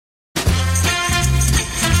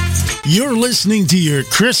You're listening to your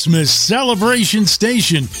Christmas celebration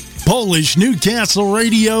station,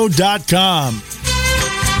 PolishNewcastleRadio.com.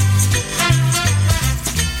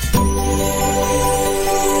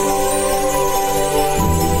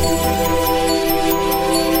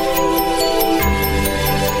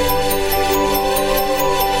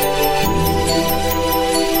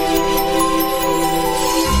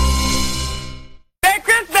 Merry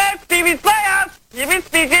Christmas, TV's Playhouse. TV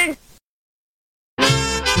speaking.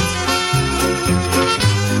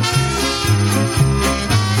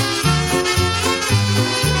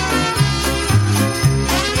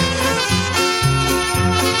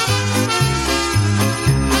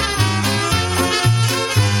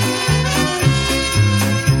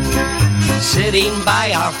 Sitting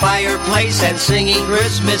by our fireplace and singing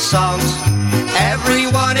Christmas songs.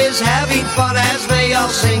 Everyone is having fun as they all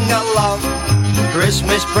sing along.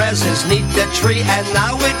 Christmas presents neath the tree, and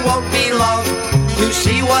now it won't be long to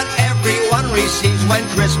see what everyone receives when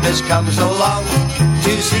Christmas comes along.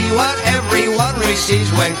 To see what everyone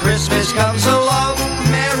receives when Christmas comes along.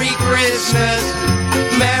 Merry Christmas,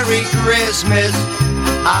 Merry Christmas,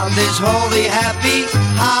 on this holy happy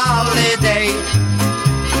holiday.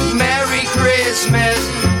 Merry Christmas,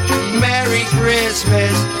 Merry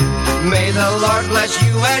Christmas, may the Lord bless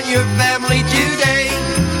you and your family today.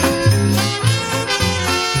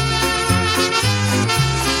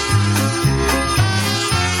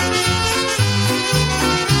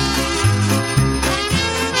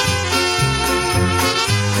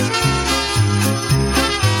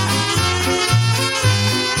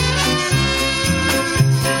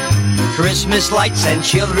 Christmas lights and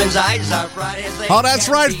children's eyes are bright as they... Oh, that's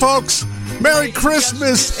right, folks. Merry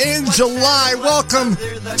Christmas in July. Welcome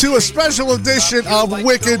to a special edition of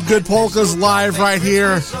Wicked Good Polkas live right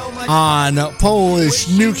here on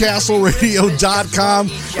PolishNewcastleRadio.com.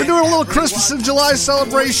 We're doing a little Christmas in July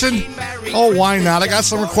celebration. Oh, why not? I got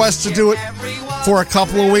some requests to do it for a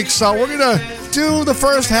couple of weeks, so we're going to do the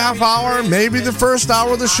first half hour, maybe the first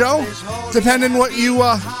hour of the show, depending what you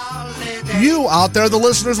out there, the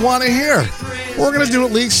listeners, want to hear. We're going to do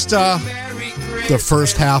at least the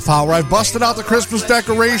first half hour. I've busted out the Christmas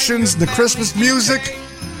decorations, the Christmas music.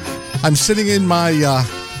 I'm sitting in my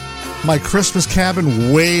my Christmas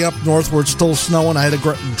cabin way up north where it's still snowing. I had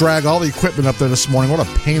to drag all the equipment up there this morning. What a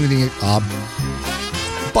pain in the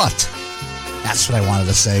butt. That's what I wanted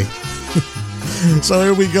to say. So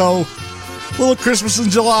here we go. Little Christmas in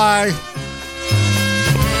July.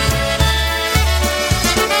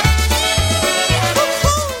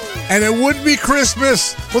 And it wouldn't be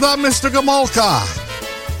Christmas without Mr. Gamolka.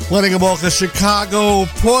 Letting Gamolka Chicago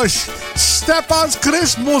push Stepan's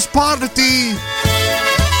Christmas party.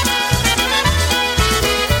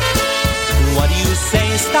 What do you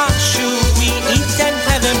say, Stasiu? We eat and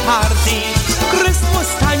have a party. Christmas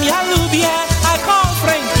time ja lubię, I call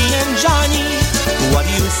Frankie and Johnny. What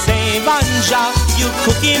do you say, Banja? You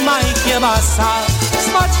cookie my kielbasa.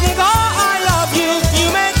 Smacznego, I love you. You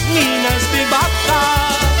make me nice big babka.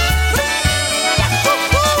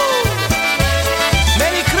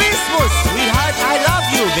 Sweetheart, I love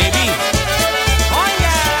you, baby. Oh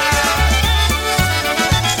yeah!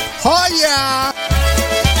 Oh yeah!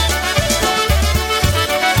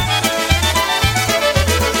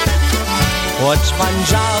 Chodź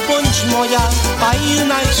Banja, bądź moja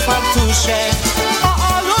fajna czwartusze.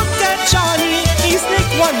 Oh, look at Johnny, he's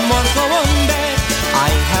like one more go on bed. I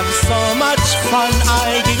have so much fun,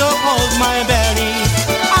 I giggle hold my belly.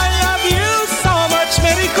 I love you so much,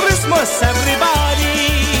 Merry Christmas, everybody.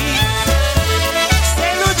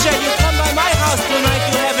 You come by my house tonight,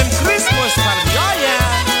 you having Christmas party, oh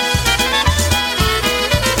yeah!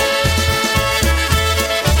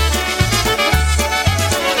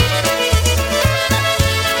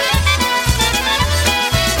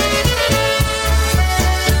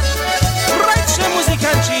 Rajcie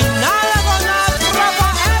muzykanci, na lewo, na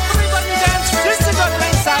prawo, everybody dance, wszyscy go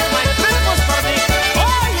inside my Christmas party,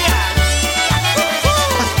 oh yeah!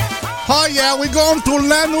 Oh yeah, we're going to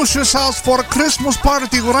Lanus's house for a Christmas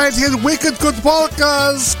party right here at Wicked Good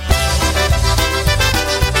Polkas.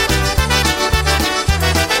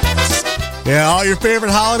 Yeah, all your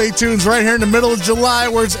favorite holiday tunes right here in the middle of July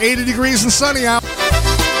where it's 80 degrees and sunny out.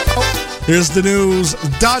 Here's the news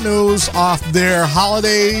off their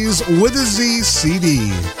Holidays with a Z CD.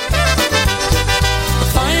 The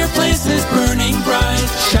fireplace is burning bright,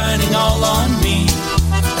 shining all on me.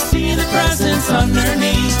 See the presents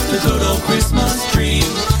underneath the good old Christmas tree.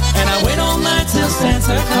 And I wait all night till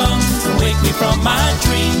Santa comes to wake me from my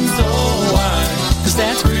dreams. Oh, why? 'Cause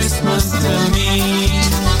that's Christmas to me.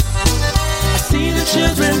 I see the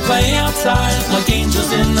children play outside like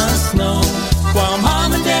angels in the snow, while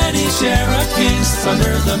Mom and Daddy share a kiss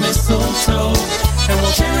under the mistletoe. And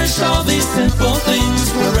we'll cherish all these simple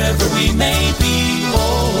things wherever we may be.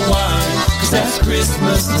 Oh, why? 'Cause that's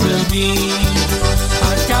Christmas to me.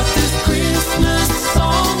 I've got this Christmas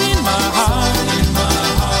song in my heart,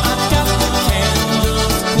 I've got the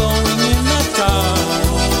candles glowing in the dark.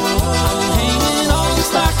 I'm hanging all the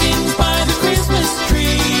stockings by the Christmas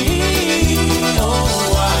tree. Oh,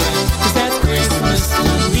 why? 'Cause that's Christmas to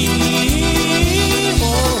me.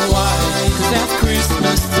 Oh, why? 'Cause that's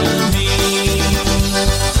Christmas to me.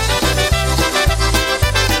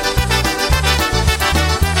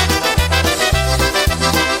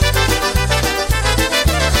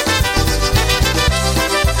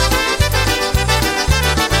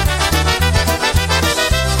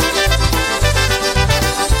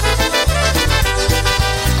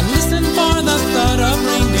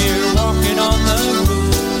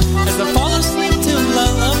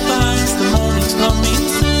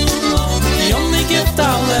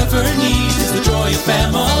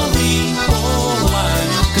 Family, oh why?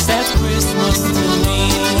 'Cause that's Christmas to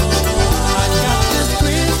me. I've got this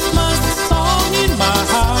Christmas song in my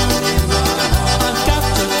heart. I've got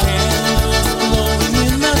the candles glowing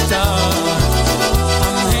in the dark.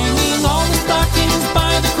 I'm hanging all the stockings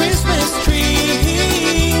by the Christmas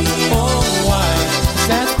tree. Oh why? 'Cause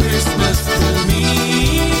that's Christmas to me.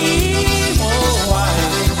 Oh why?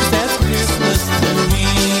 'Cause that's Christmas to me.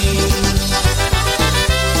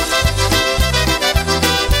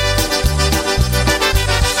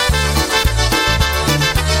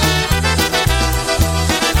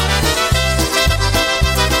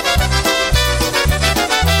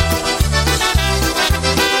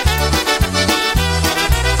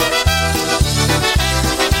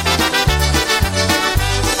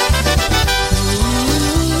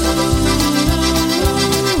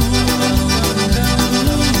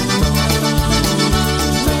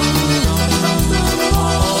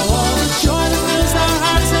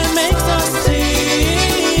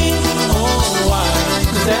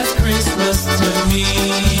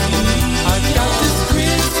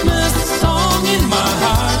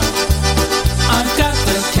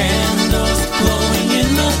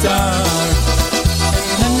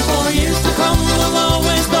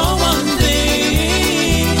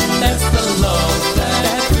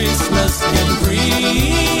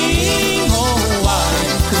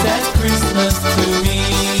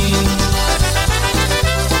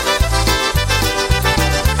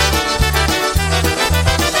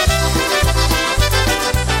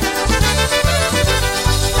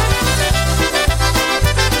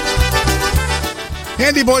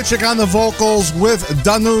 Andy Boychik on the vocals with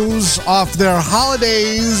Danu's off their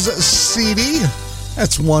Holidays CD.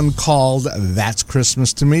 That's one called That's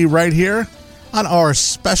Christmas to Me right here on our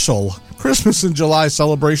special Christmas in July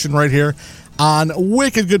celebration right here on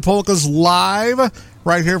Wicked Good Polkas live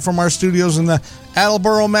right here from our studios in the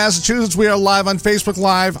Attleboro, Massachusetts. We are live on Facebook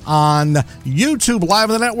Live, on YouTube, live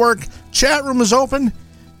on the network. Chat room is open.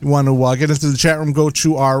 You want to get into the chat room, go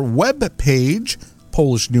to our web page,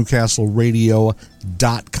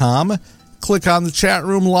 PolishNewcastleRadio.com. Click on the chat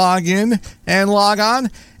room, log in, and log on.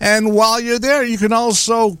 And while you're there, you can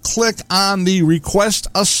also click on the Request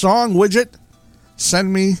a Song widget.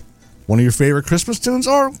 Send me one of your favorite Christmas tunes,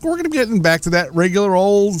 or we're going to be getting back to that regular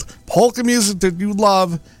old polka music that you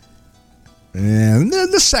love. And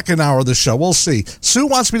then the second hour of the show, we'll see. Sue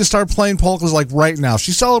wants me to start playing polkas like right now.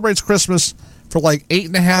 She celebrates Christmas for like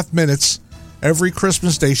 8.5 minutes every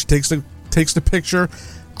Christmas day. She takes the picture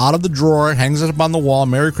out of the drawer, hangs it up on the wall,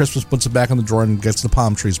 Merry Christmas, puts it back in the drawer, and gets the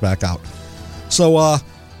palm trees back out. So,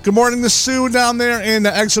 good morning to Sue down there in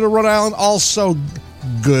Exeter, Rhode Island. Also,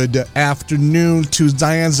 good afternoon to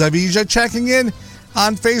Diane Zavija checking in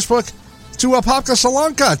on Facebook. To Popka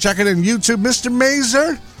Solanka checking in YouTube. Mr.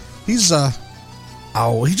 Mazer, he's,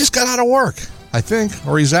 he just got out of work, I think,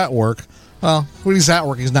 or he's at work. Well, when he's at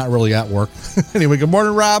work, he's not really at work. Anyway, good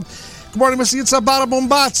morning, Rob. Good morning, Mr. Yitzhak Bada Boom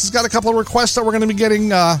Bots. He's got a couple of requests that we're going to be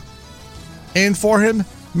getting in for him.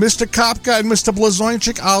 Mr. Kopka and Mr.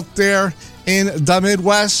 Blazoinchik out there in the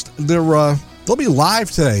Midwest. They'll be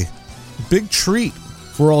live today. Big treat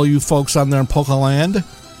for all you folks on there in Polka Land.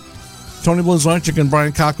 Tony Blazoinchik and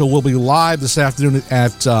Brian Kopka will be live this afternoon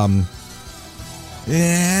at,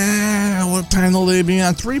 what time will they be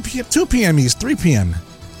on? 3 p.m., 2 p.m. East, 3 p.m.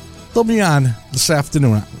 They'll be on this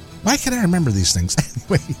afternoon. Why can't I remember these things?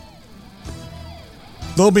 Anyway.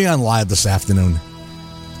 They'll be on live this afternoon.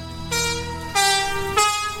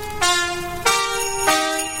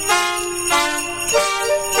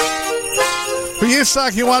 For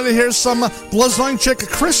Yitzhak, you wanted to hear some Blazoinchik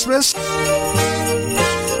Christmas.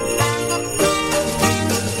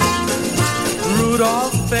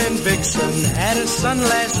 Rudolph and Vixen had a son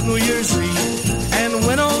last New Year's Eve. And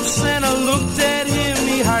when old Santa looked at him,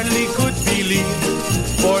 he hardly could believe.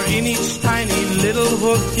 For in each tiny little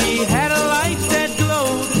hook he had a light that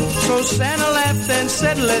glowed. So Santa laughed and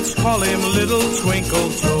said, let's call him Little Twinkle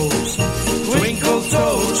Toes. Twinkle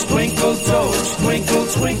toes, twinkle toes, twinkle,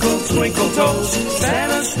 twinkle, twinkle toes.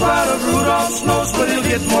 Santa's proud of Rudolph's nose, but he'll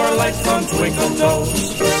get more light from Twinkle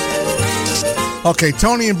Toes. Okay,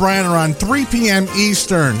 Tony and Brian are on 3 p.m.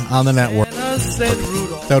 Eastern on the network.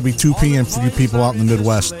 That would be 2 p.m. for you people out in the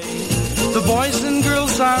Midwest. The boys and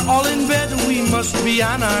girls are all in bed, we must be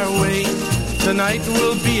on our way. Tonight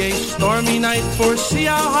will be a stormy night, for see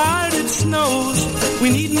how hard it snows. We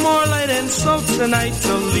need more light and soap tonight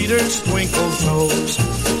to lead us Twinkle Toes.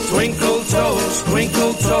 Twinkle toes,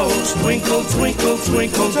 twinkle toes, twinkle, twinkle,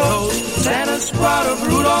 twinkle toes. Santa's proud of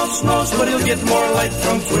Rudolph's nose, but he'll get more light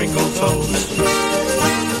from Twinkle Toes.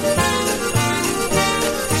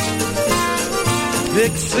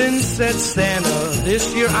 Vixen said, Santa,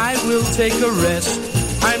 this year I will take a rest.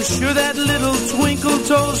 I'm sure that little Twinkle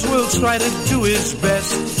Toes will try to do his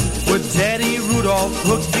best. With Daddy Rudolph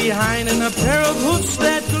hooked behind and a pair of hooves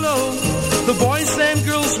that glow, the boys and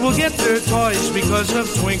girls will get their toys because of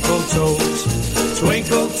Twinkle Toes.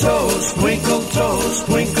 Twinkle Toes, twinkle toes,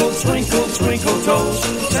 twinkle, twinkle, twinkle toes.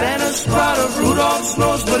 Santa's proud of Rudolph's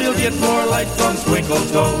nose, but he'll get more light from Twinkle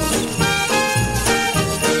Toes.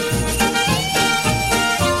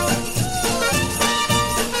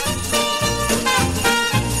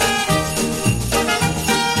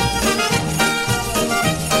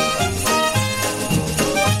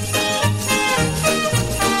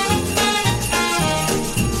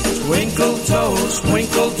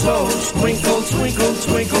 Twinkle toes, twinkle, twinkle,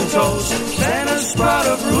 twinkle toes. Santa's proud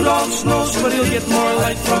of Rudolph's nose, but he'll get more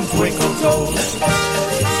light from Twinkle Toes.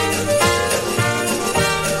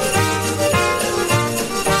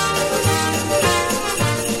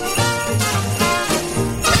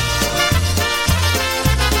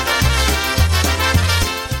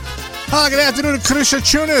 Good afternoon to Krisha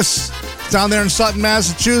Chunis down there in Sutton,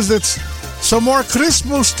 Massachusetts. Some more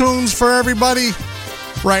Christmas tunes for everybody.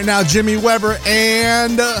 Right now, Jimmy Weber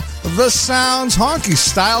and The Sounds, Honky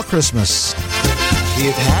Style Christmas.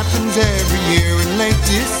 It happens every year in late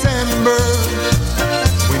December,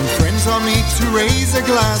 when friends all meet to raise a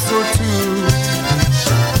glass or two.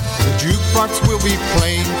 The jukebox will be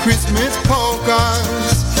playing Christmas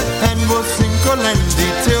polkas, and we'll sing Colendi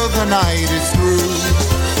till the night is through.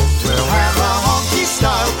 We'll have a honky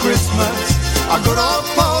style Christmas, a good old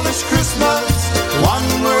Polish Christmas, one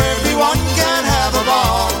where everyone can have a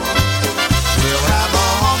ball. We'll have a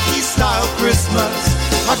honky style Christmas,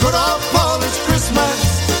 a good old Polish Christmas,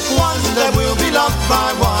 one that will be loved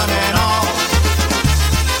by one and all.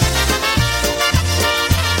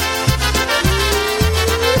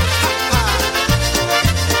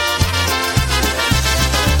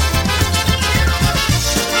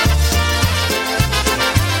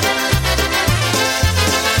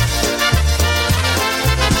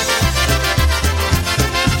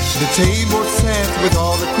 Table set with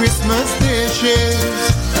all the Christmas dishes.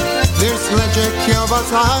 There's sledge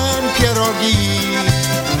kielbasa and pierogi.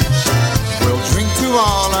 We'll drink to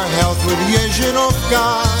all our health with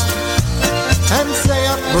Jezinovka and say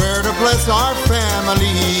a prayer to bless our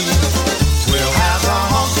family. We'll have a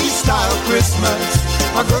honky style Christmas,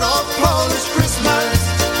 a good old Polish Christmas,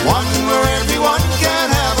 one where everyone can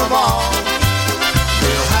have a ball.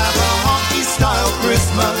 We'll have a honky style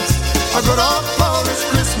Christmas, a good old Polish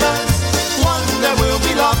Christmas, one that will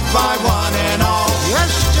be loved by one and all.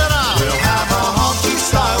 Yes, Jara! We'll have a honky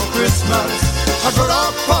style Christmas, a good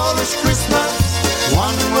old Polish Christmas,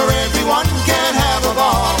 one where everyone can have a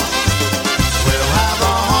ball. We'll have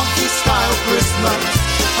a honky style Christmas,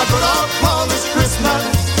 a good old Polish Christmas,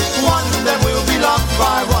 one that will be loved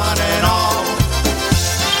by one and all.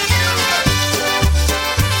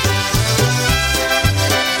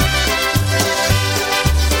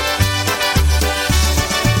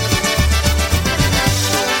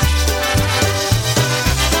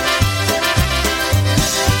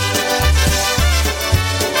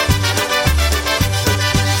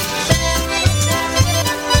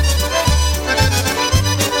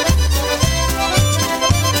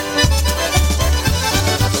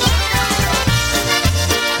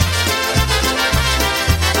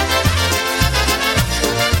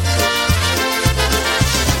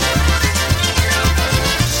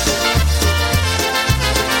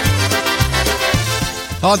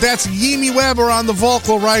 Oh, that's Yemi Weber on the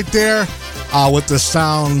vocal right there with The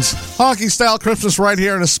Sounds. Honky Style Christmas right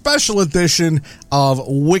here in a special edition of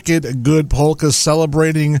Wicked Good Polkas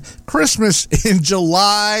celebrating Christmas in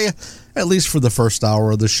July. at least for the first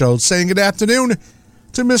hour of the show. Saying good afternoon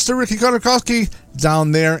to Mr. Ricky Kodakowski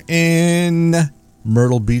down there in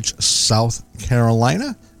Myrtle Beach, South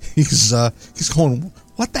Carolina. He's going,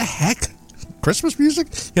 what the heck? Christmas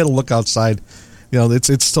music? He had to look outside. You know,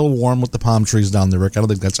 it's still warm with the palm trees down there, Rick. I don't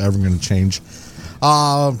think that's ever going to change.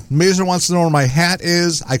 Mazer wants to know where my hat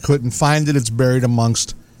is. I couldn't find it. It's buried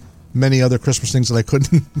amongst many other Christmas things that I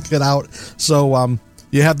couldn't get out. So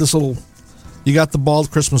you have this little, you got the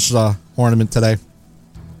bald Christmas ornament today.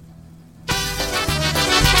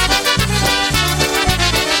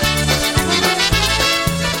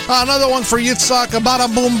 Another one for Yitzhak,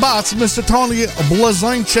 Bada Boom Bats, Mr. Tony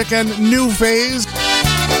Blazonczyk and New Phase.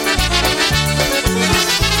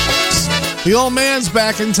 The old man's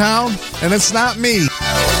back in town, and it's not me.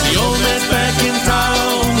 The old man's back in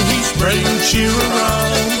town, he's spreading cheer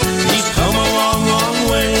around. He's come a long, long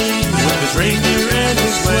way with his reindeer and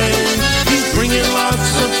his sleigh. He's bringing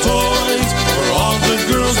lots of toys for all the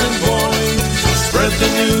girls and boys. Spread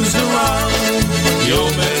the news around, the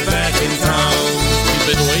old man's back in town.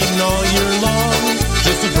 He's been waiting all year long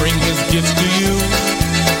just to bring his gifts to you.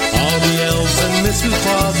 All the elves and Mrs.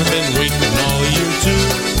 Claus have been waiting all year too.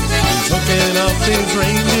 He's hooking up his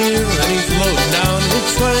reindeer and he's loading down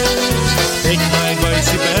his sleigh. Take my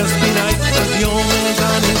advice, you best be nice, cause the old man's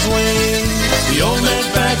on his way. The old man's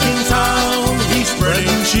back in town, he's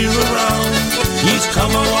spreading cheer around. He's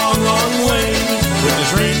come a long, long way with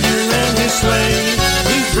his reindeer and his sleigh.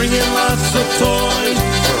 He's bringing lots of toys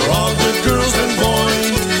for all the girls and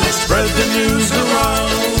boys. Spread the news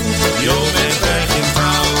around, the old man's back in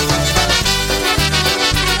town.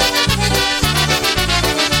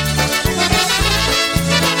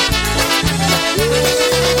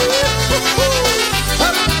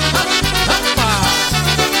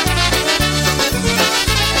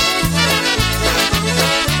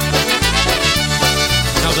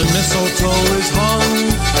 Now the mistletoe is hung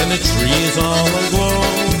and the tree is all aglow.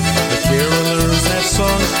 The carolers have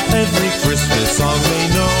sung every Christmas song they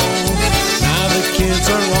know. Now the kids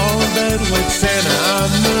are all in bed with Santa on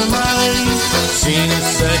their mind. Scene is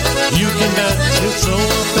set, you can bet he'll show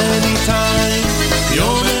up anytime. The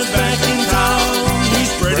old man's back in town, he's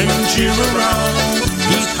spreading cheer around.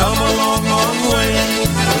 He's come a long, long way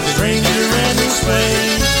with his reindeer and his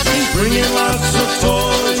sleigh. He's bringing lots of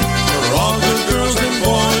toys for all the girls and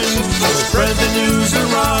boys. So spread the news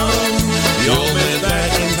around, the old man's back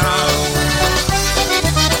in town.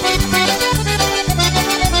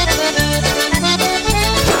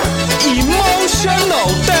 Emotional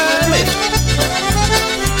damage.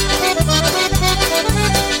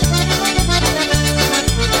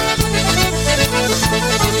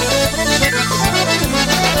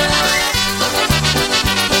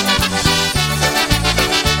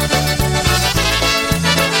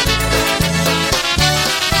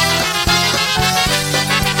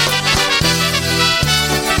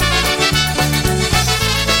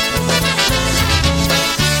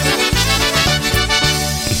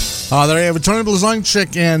 There you have it, Tony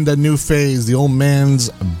Blazonczyk and a New Phase. The old man's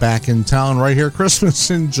back in town right here. Christmas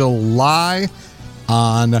in July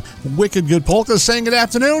on Wicked Good Polkas. Saying good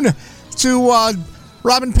afternoon to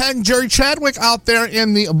Robin Pegg, Jerry Chadwick out there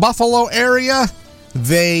in the Buffalo area.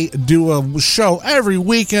 They do a show every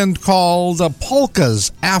weekend called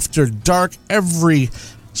Polkas After Dark every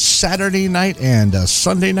Saturday night and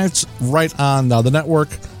Sunday nights right on the network.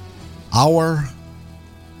 Our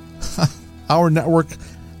network.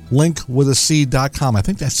 linkwithac.com. I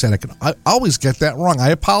think that's it. I always get that wrong. I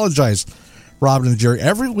apologize, Robin and Jerry.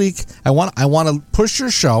 Every week I want to push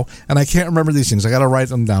your show, and I can't remember these things. I got to write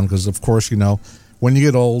them down because, of course, you know, when you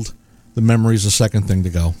get old, the memory's the second thing to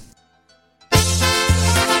go.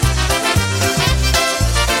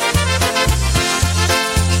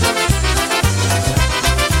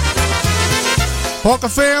 Polka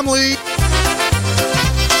family.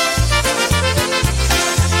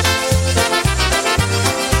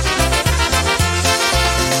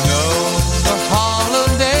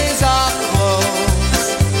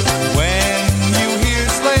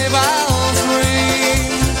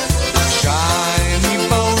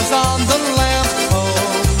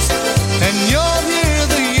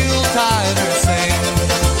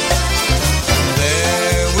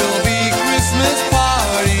 There will be Christmas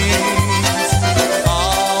parties.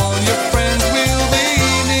 All your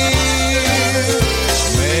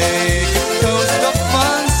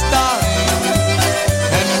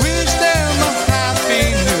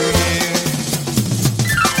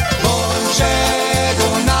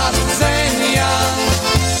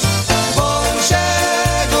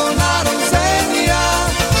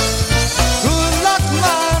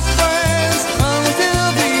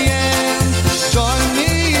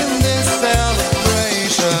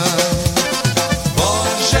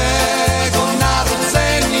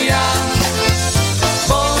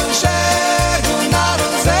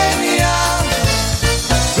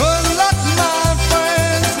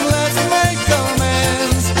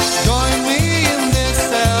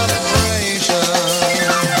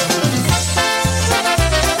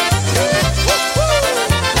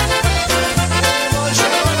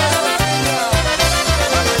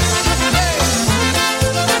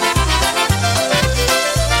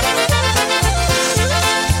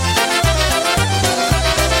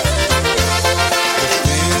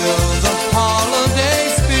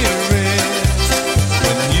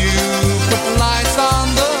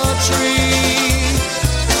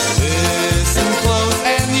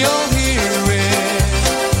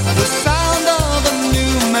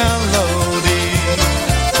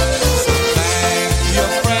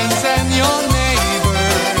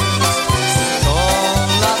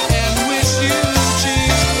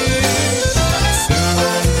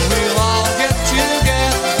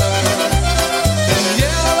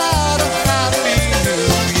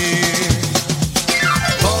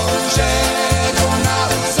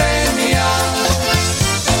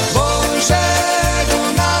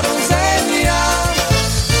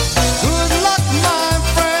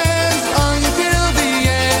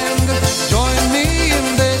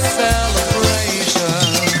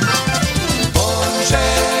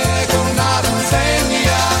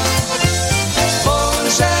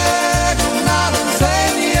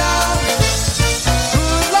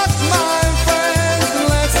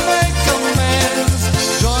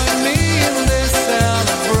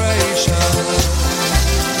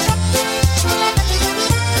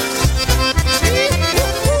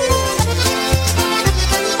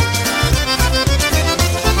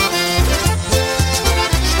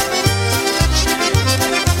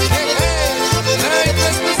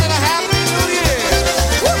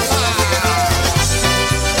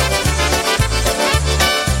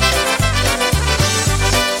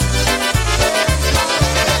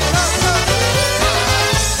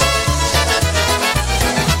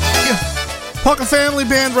Polka Family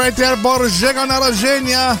Band right there, Bożego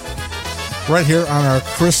Narodzenia. Right here on our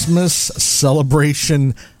Christmas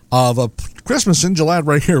celebration of a Christmas in July,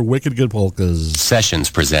 right here, Wicked Good Polkas. Sessions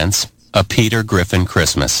presents A Peter Griffin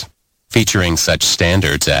Christmas, featuring such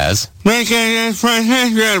standards as Everybody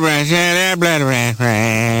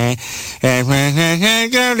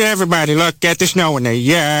look at the snow in the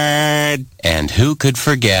yard. And who could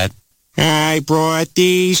forget I brought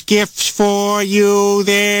these gifts for you,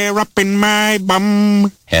 they're up in my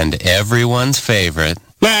bum. And everyone's favorite,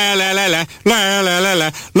 La la la la, la la la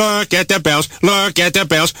la, look at the bells, look at the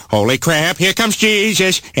bells. Holy crap, here comes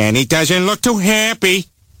Jesus, and he doesn't look too happy.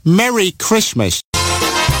 Merry Christmas.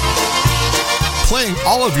 Playing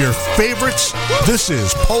all of your favorites, this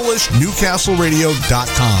is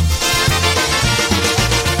PolishNewcastleRadio.com.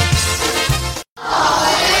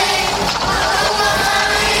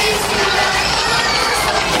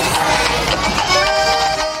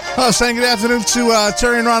 Saying good afternoon to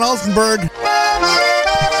Terry and Ron Altenberg.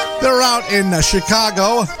 They're out in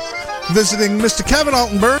Chicago visiting Mr. Kevin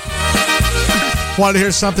Altenberg. Wanted to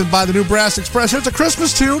hear something by the New Brass Express. Here's a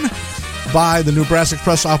Christmas tune by the New Brass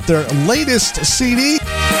Express off their latest CD.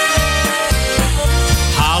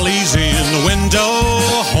 Holly's in the window,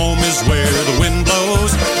 home is where the wind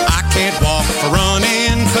blows. I can't walk for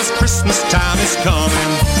running, 'cause Christmas time is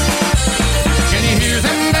coming. Can you hear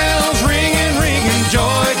them bells ringing, ringing?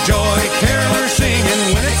 Joy, joy, carolers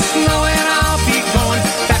singing. When it's snowing, I'll be going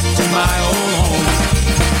back to my old home.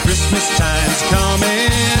 Christmas time's coming,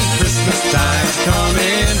 Christmas time's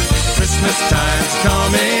coming, Christmas time's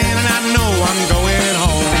coming, and I know I'm going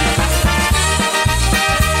home.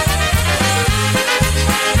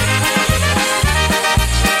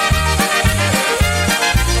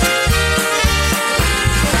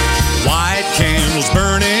 White candles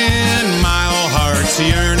burning, my old heart's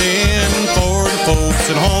yearning for the folks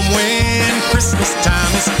at home when Christmas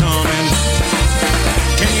time is coming.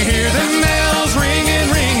 Can you hear them bells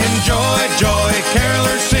ringing, ringing? Joy, joy,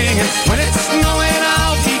 carolers singing. When it's snowing,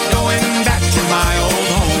 I'll be going back to my old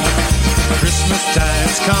home. Christmas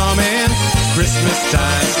time's coming, Christmas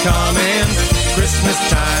time's coming, Christmas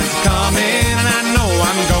time's coming, and I know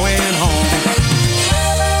I'm going home.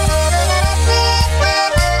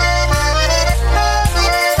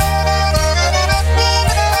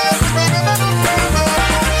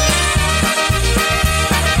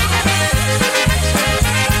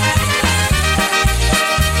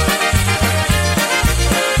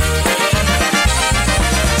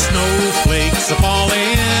 Snowflakes are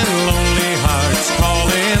falling, lonely hearts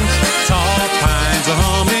calling, tall pines are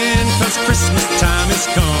humming, 'cause Christmas time is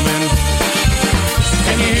coming.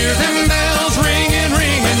 Can you hear them bells ringing,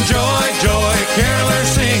 ringing? Joy, joy, carolers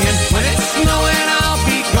singing. When it's snowing, I'll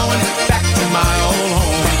be going back to my old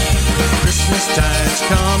home. Christmas time's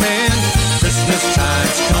coming, Christmas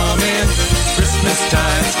time's coming, Christmas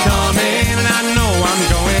time's coming, and I know I'm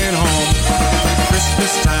going home.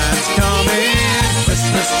 Christmas time's coming,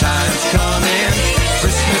 Christmas time's coming,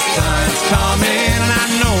 Christmas time's coming, and I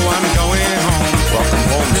know I'm going home. Welcome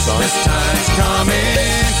home, Christmas time's coming,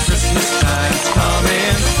 Christmas time's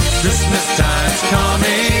coming, Christmas time's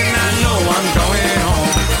coming, and I know I'm going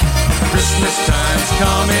home. Christmas time's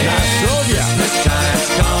coming, Christmas time's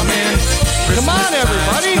coming, Come on,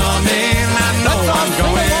 everybody. Christmas time's coming, and I know I'm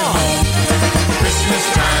going home. Christmas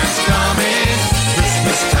time's coming,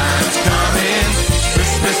 Christmas time's coming,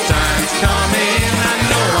 Christmas time's coming, and I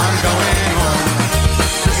know I'm going home.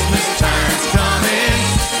 Christmas time's coming,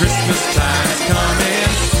 Christmas time's coming,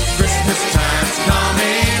 Christmas time's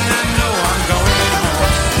coming, and I know I'm going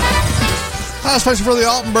home. Especially for the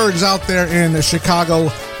Altenbergs out there in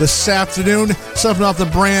Chicago this afternoon. Something off the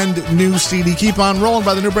brand new CD. Keep on rolling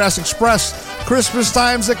by the New Brass Express. Christmas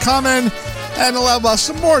time's a coming. And we'll have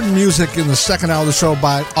some more music in the second hour of the show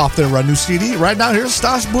by off their new CD. Right now, here's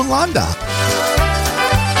Stas Bunlanda.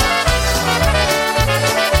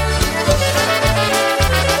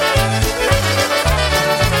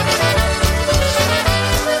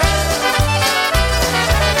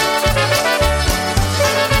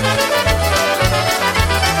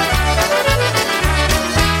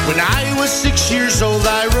 When I was 6 years old,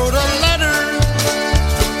 I wrote a letter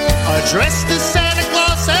addressed to Santa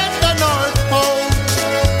Claus at the North Pole.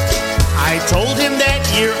 I told him that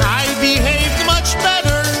year I behaved much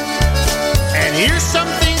better, and here's some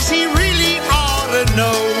things he really ought to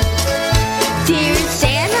know. Dear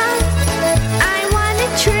Santa, I want a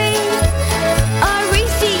train, a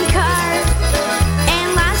racing car,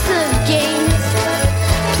 and lots of games.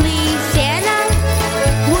 Please, Santa,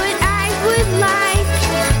 what I would like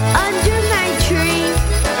under my tree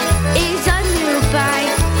is a new bike.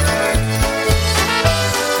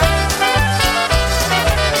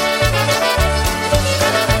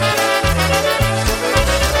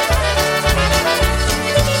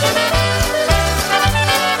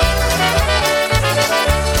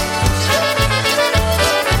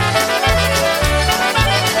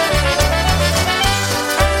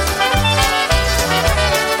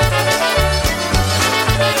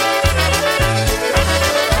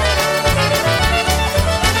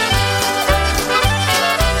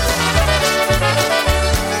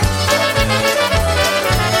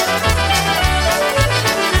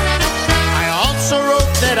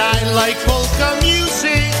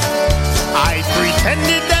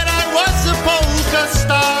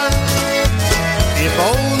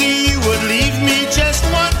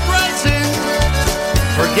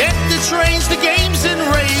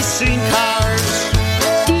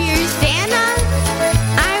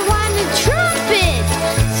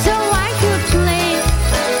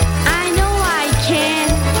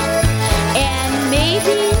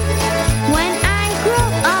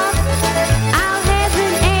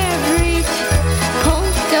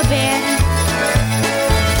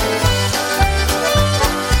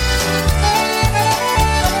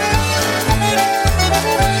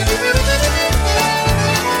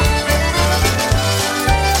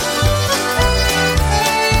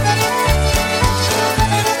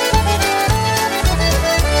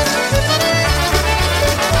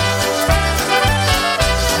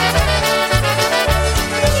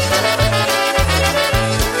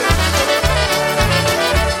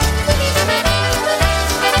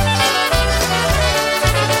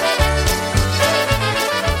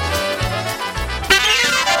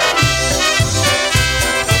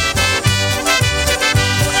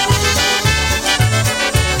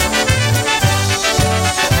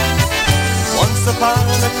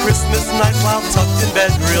 night while tucked in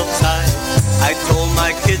bed real tight. I told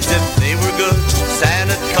my kids if they were good,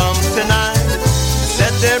 Sana'd come tonight.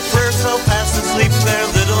 Said their prayers so fast asleep, their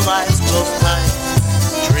little eyes closed tight.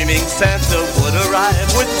 Dreaming Santa would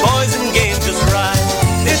arrive with toys and games just right.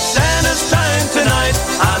 It's Santa's time tonight,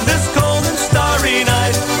 on this cold and starry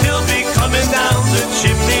night. He'll be coming down the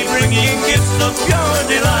chimney, bringing gifts of pure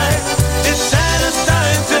delight. It's Santa's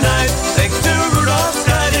time tonight, thanks to Rudolph's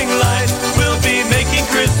guiding light. We'll be making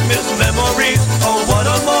Christmas memories, oh what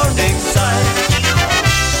a morning sight.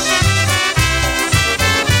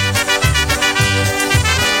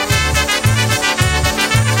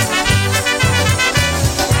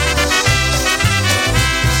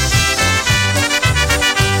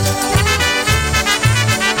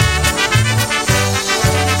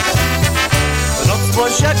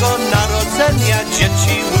 Bożego Narodzenia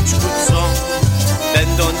dzieci łuczku chcą.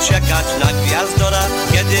 Będą czekać na gwiazdora,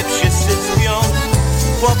 kiedy wszyscy śpią.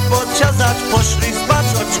 Chłopociazać poszli spać,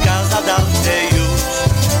 oczka zadarte już.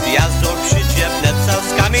 Gwiazdor przyjdzie wnet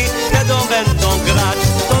caskami, kiedy będą grać.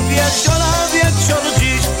 To wieczora wieczór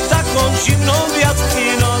dziś, taką zimną wiatki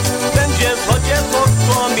noc. Będzie w wodzie po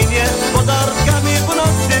kominie, podarkami w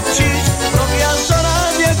nocy ciś. To wieczora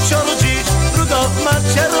wieczór dziś, Rudolf ma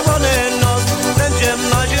czerwony nos. Będzie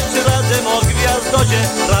marzyć razem o gwiazdorze,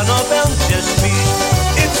 rano będzie śpić.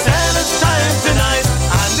 It's Santa's time tonight,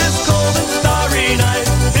 on this cold and starry night.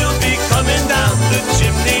 He'll be coming down the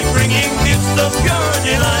chimney, bringing gifts of pure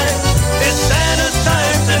delight. It's Santa's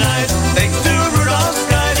time tonight, thanks to Rudolph's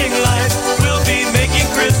guiding light. We'll be making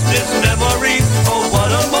Christmas memories, oh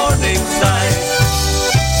what a morning sight.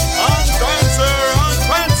 On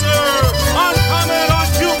Prancer, on Comet, on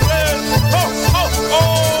Cupid, ho, ho, ho!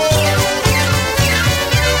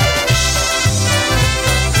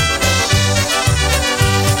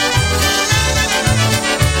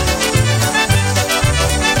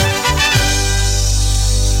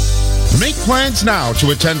 Make plans now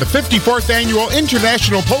to attend the 54th Annual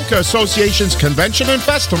International Polka Association's Convention and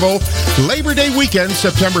Festival, Labor Day weekend,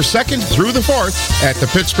 September 2nd through the 4th, at the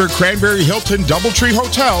Pittsburgh Cranberry Hilton Doubletree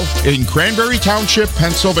Hotel in Cranberry Township,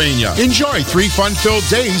 Pennsylvania. Enjoy 3 fun-filled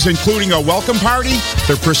days, including a welcome party,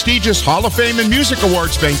 the prestigious Hall of Fame and Music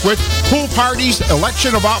Awards banquet, pool parties,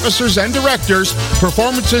 election of officers and directors,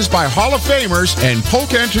 performances by Hall of Famers, and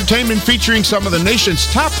polka entertainment featuring some of the nation's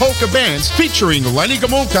top polka bands, featuring Lenny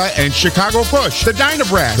Gomulka and Chicago Push, the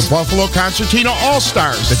Dynabrass, the Buffalo Concertina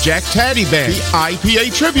All-Stars, the Jack Taddy Band, the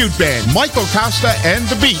IPA Tribute Band, Michael Costa and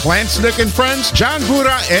the Beat, Lansnick and Friends, John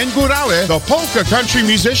Gura and Gurale, the Polka Country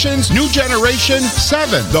Musicians, New Generation,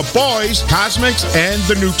 7, the Boys, Cosmics, and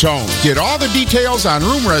the New Tone. Get all the details on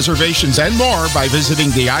room reservations and more by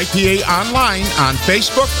visiting the IPA online on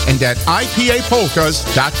Facebook and at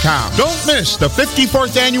IPAPolkas.com. Don't miss the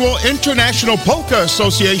 54th Annual International Polka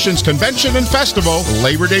Association's Convention and Festival,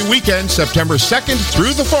 Labor Day weekend, September 2nd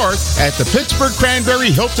through the 4th, at the Pittsburgh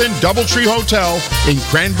Cranberry Hilton Doubletree Hotel in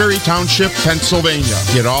Cranberry Township, Pennsylvania.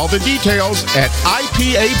 Get all the details at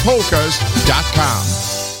IPAPolkas.com.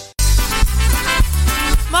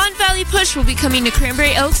 Mon Valley Push will be coming to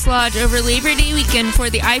Cranberry Elks Lodge over Labor Day weekend for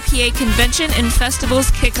the IPA Convention and Festival's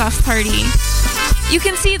kickoff party. You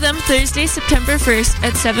can see them Thursday, September 1st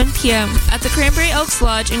at 7 p.m. at the Cranberry Elks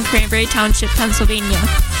Lodge in Cranberry Township, Pennsylvania.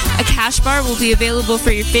 A cash bar will be available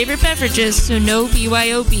for your favorite beverages, so no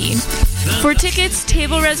BYOB. For tickets,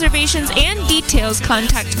 table reservations, and details,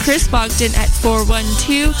 contact Chris Bogdan at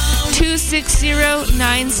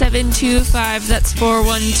 412-260-9725. That's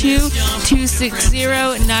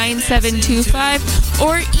 412-260-9725.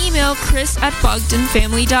 Or email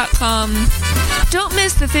chris@bogdanfamily.com. Don't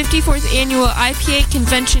miss the 54th Annual IPA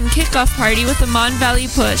Convention Kickoff Party with the Mon Valley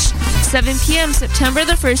Push. 7 p.m. September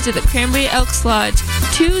the 1st at the Cranberry Elks Lodge,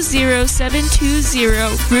 20720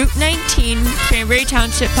 Route 19, Cranberry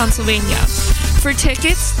Township, Pennsylvania. For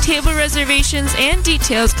tickets, table reservations, and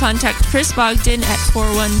details, contact Chris Bogdan at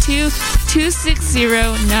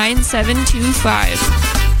 412-260-9725.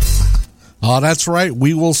 Oh, that's right.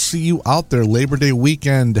 We will see you out there Labor Day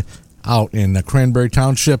weekend out in Cranberry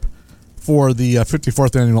Township for the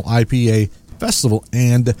 54th Annual IPA Festival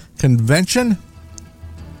and Convention.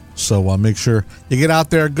 So make sure you get out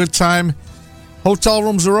there. Good time. Hotel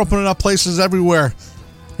rooms are opening up places everywhere.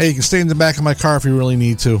 Hey, you can stay in the back of my car if you really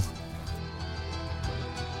need to.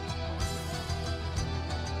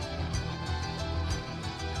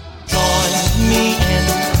 Join me in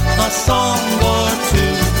a song or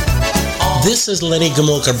two. This is Lenny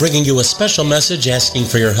Gomulka bringing you a special message asking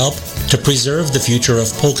for your help to preserve the future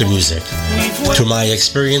of polka music. Through my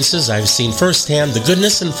experiences, I've seen firsthand the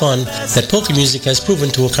goodness and fun that polka music has proven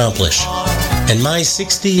to accomplish. In my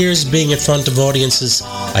 60 years being in front of audiences,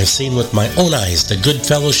 I've seen with my own eyes the good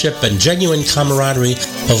fellowship and genuine camaraderie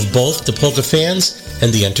of both the polka fans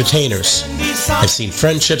and the entertainers. I've seen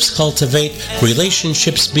friendships cultivate,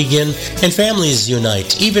 relationships begin, and families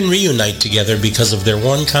unite, even reunite together because of their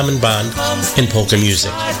one common bond in polka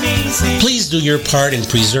music. Please do your part in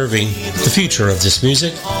preserving the future of this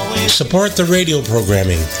music. Support the radio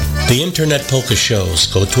programming, the internet polka shows,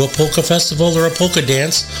 go to a polka festival or a polka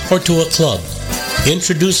dance, or to a club.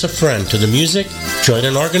 Introduce a friend to the music, join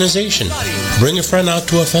an organization, bring a friend out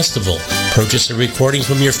to a festival, purchase a recording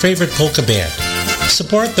from your favorite polka band.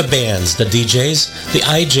 Support the bands, the DJs, the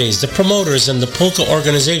IJs, the promoters, and the polka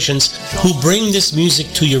organizations who bring this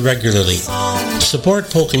music to you regularly.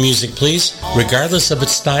 Support polka music, please, regardless of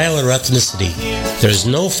its style or ethnicity. There's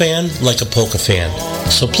no fan like a polka fan,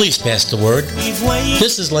 so please pass the word.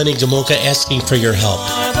 This is Lenny Gomulka asking for your help.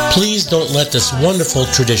 Please don't let this wonderful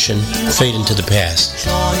tradition fade into the past.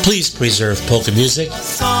 Please preserve polka music,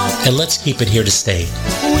 and let's keep it here to stay.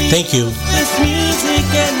 Thank you. This music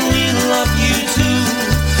and we love you too.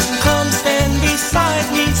 Come stand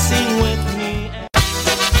beside me, sing with me.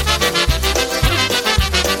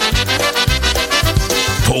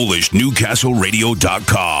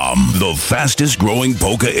 PolishNewcastleRadio.com, the fastest growing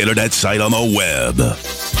polka internet site on the web.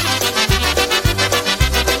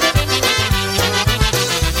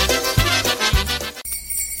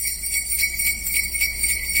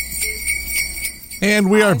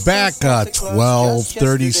 And we are back at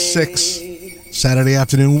 12:36 Saturday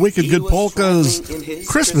afternoon. Wicked Good Polkas,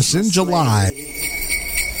 Christmas in July.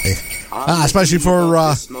 Especially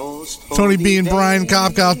for Tony B and Brian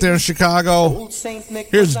Kopka out there in Chicago.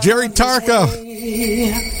 Here's Jerry Tarka.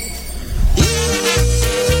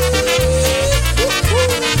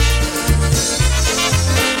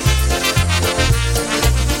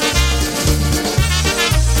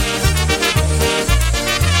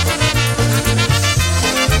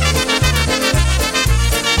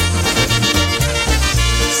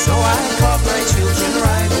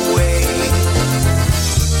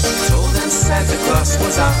 Santa Claus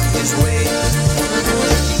was on his way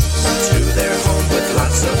to their home with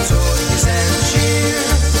lots of toys and cheer,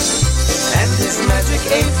 and his magic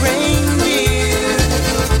 8 reindeer.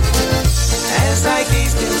 As I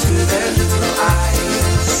gazed into their little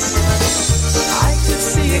eyes, I could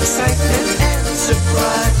see excitement and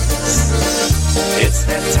surprise. It's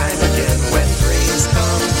that time again when dreams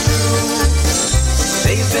come true.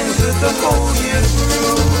 They've been good the whole year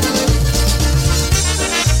through.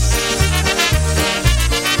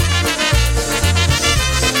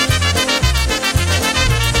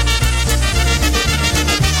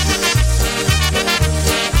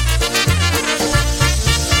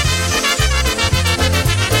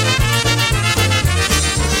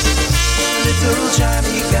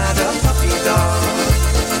 Johnny got a puppy dog.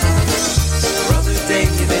 Brother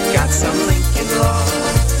David got some Lincoln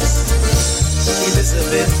Logs.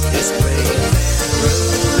 Elizabeth is playing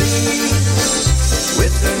merrily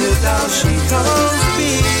with her new doll she calls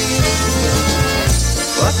Bee.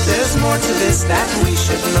 But there's more to this that we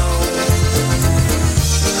should know.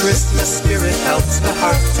 Christmas spirit helps the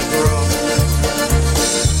heart to grow.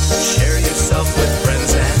 Share yourself with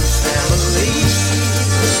friends and family.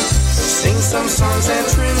 Sing some songs and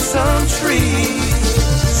trim some trees.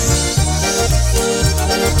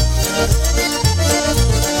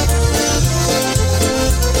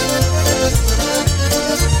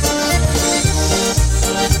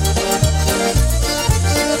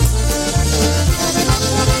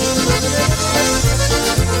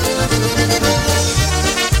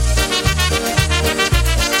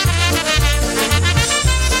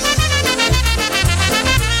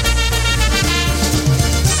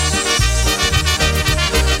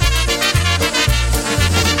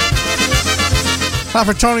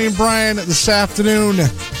 For Tony and Brian this afternoon,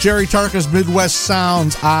 Jerry Tarka's Midwest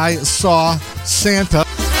Sounds, I Saw Santa.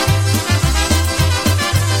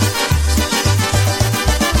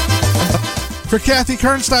 For Kathy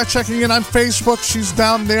Kernstock checking in on Facebook, she's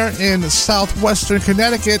down there in southwestern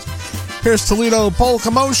Connecticut. Here's Toledo Polka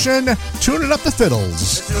Motion, tuning up the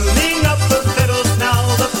fiddles. Tuning up the fiddles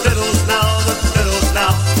now, the fiddles now, the fiddles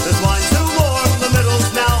now. There's wine to warm the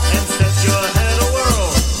middles now and set your head a whirl.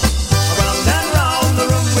 Around and round the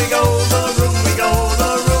room we go, the room we go,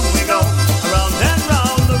 the room we go. Around and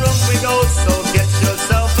round the room we go, so get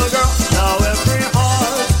yourself a girl. Now every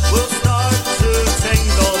heart will start to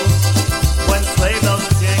tingle when sleigh bells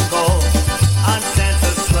jingle on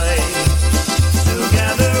Santa's sleigh.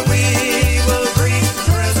 Together we will greet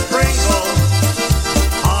Kris Kringle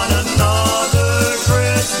on a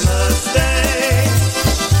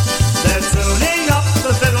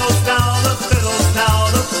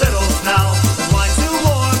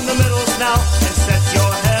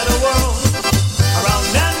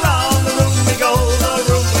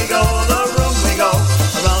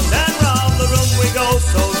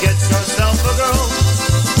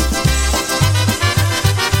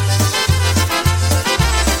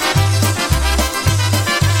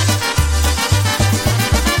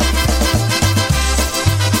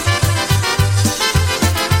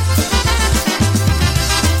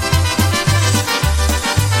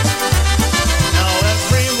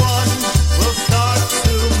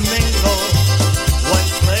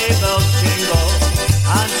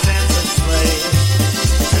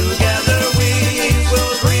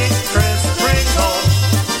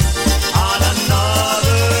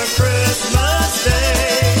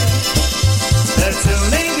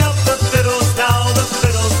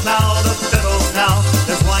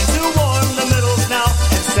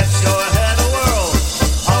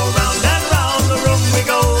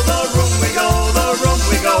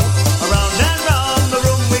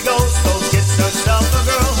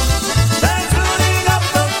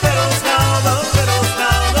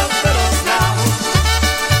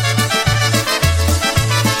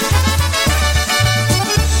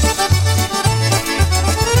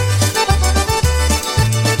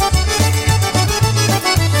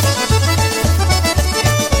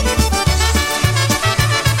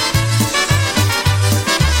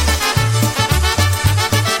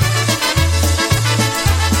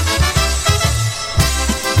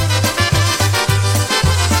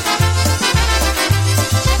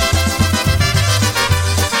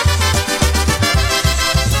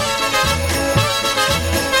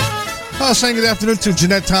Saying good afternoon to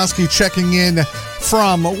Jeanette Tonsky checking in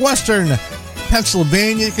from Western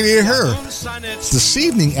Pennsylvania. You can hear her this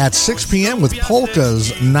evening at 6 p.m. with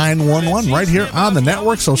Polkas 911 right here on the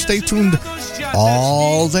network, so stay tuned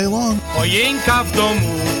all day long. Ojenka w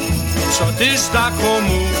domu, co tyż da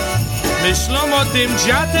komu? Myślą o tym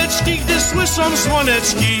dziadeczki, gdy słyszą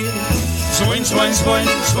dzwoneczki. Dzwoń, dzwoń, dzwoń,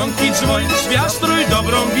 dzwonki dzwoń, zwiastruj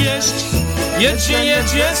dobrą wieść. Jedzie,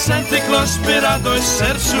 jedzie, Santy Claus, by radość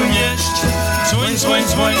sercu nieść. Dzwoń, dzwoń,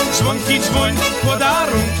 dzwoń, dzwonki dzwoń,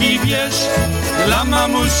 podarunki wieś. Dla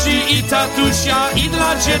mamusi i tatusia i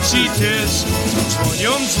dla dzieci też.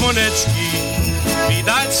 Dzwonią dzwoneczki,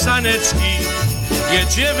 widać saneczki.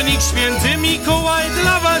 Jedzie w nich święty Mikołaj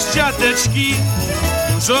dla was dziadeczki.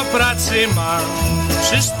 Dużo pracy ma,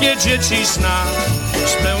 wszystkie dzieci zna.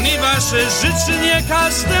 Spełni wasze życzenie,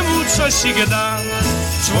 każdemu coś da.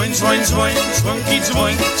 Dzwoń, dzwoń, dzwoń, dzwonki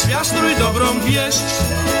dzwoń, zwiastuj dobrą wieść.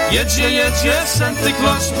 Jedzie, jedzie, Santy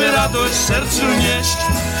Claus, by radość sercu nieść.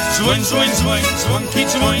 Dzwoń, dzwoń, dzwoń, dzwonki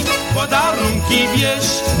dzwoń, podarunki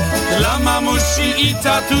wieść. Dla mamusi i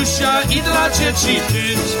tatusia i dla dzieci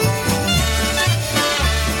też.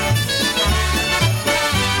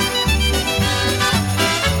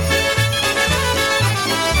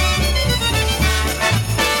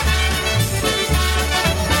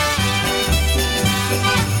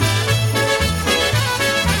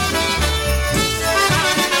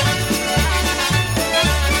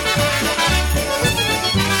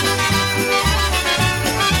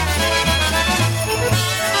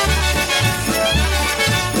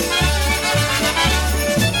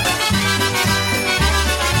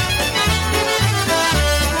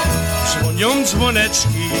 Dzwonią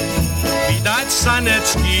dzwoneczki, widać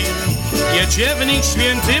saneczki. Jedzie w nich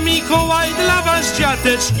święty Mikołaj dla was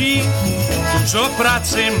dziadeczki. Dużo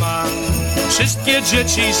pracy ma, wszystkie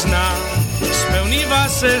dzieci zna. Spełni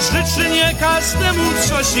wasze życzenie, każdemu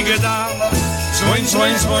coś da. Dzwoń,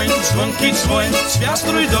 dzwoń, dzwoń, dzwonki dzwoń,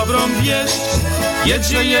 zwiastruj dobrą wieść.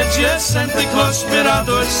 Jedzie, jedzie, Santy Claus, by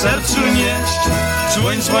radość sercu nieść.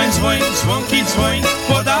 Dzwoń, dzwoń, dzwoń, dzwonki dzwoń,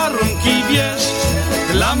 podarunki wieść.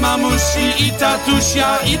 Dla mamusi i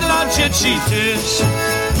tatusia i dla dzieci też.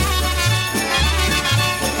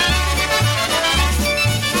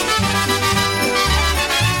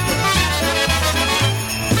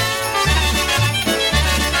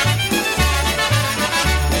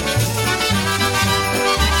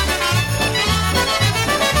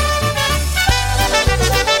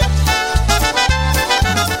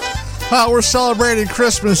 We're celebrating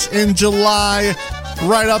Christmas in July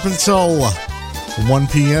right up until 1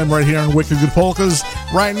 p.m. right here on Wicked Good Polkas.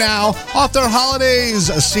 Right now, off their holidays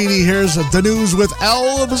CD, here's the news with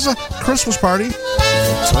Elves Christmas Party.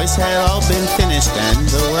 The toys have all been finished and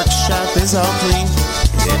the workshop is all clean.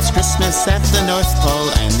 It's Christmas at the North Pole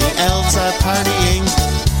and the elves are partying.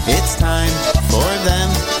 It's time for them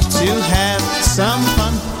to have some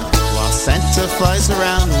fun while Santa flies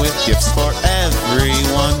around with gifts for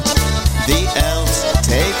everyone. The elves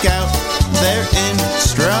take out their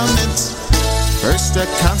instruments. First a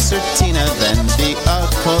concertina, then the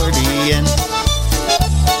accordion.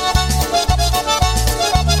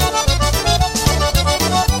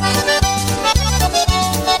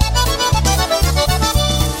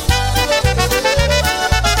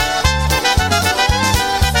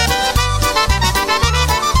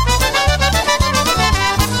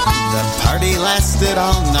 The party lasted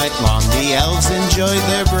all night long. The elves enjoyed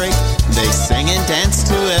their break. They sang and danced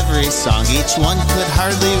to every song. Each one could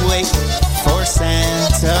hardly wait for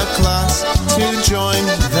Santa Claus to join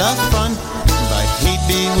the fun. But he'd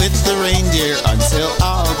be with the reindeer until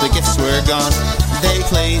all the gifts were gone. They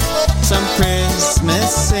played some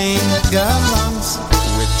Christmas sing-alongs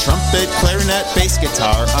with trumpet, clarinet, bass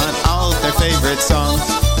guitar on all their favorite songs.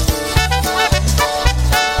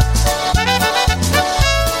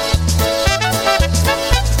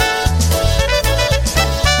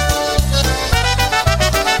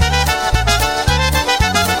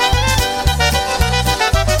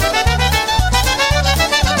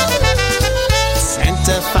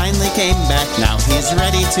 Came back, now he's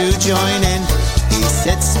ready to join in. He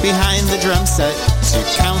sits behind the drum set to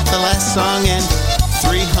count the last song in.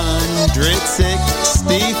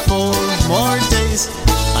 364 more days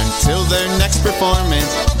until their next performance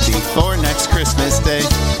before next Christmas Day.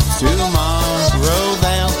 Tomorrow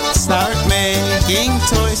they'll start making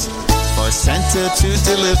toys for Santa to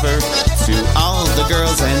deliver to all the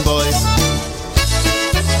girls and boys.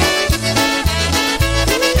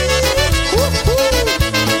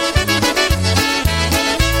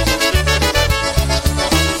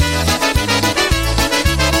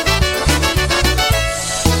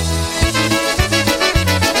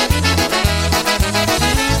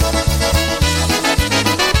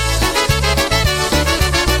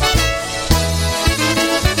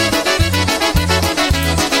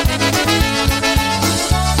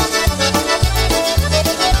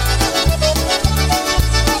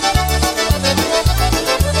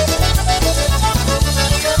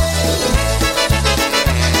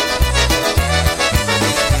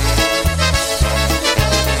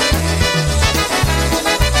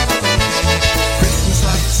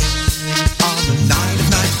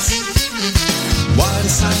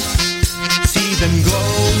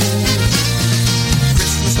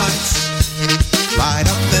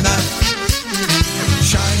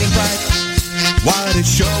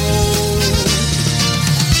 show.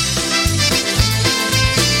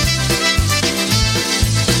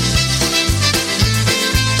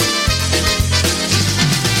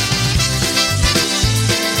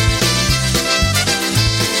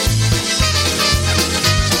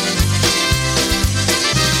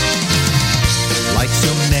 Like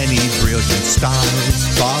so many brilliant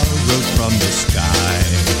stars borrowed from the sky,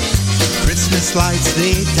 Christmas lights,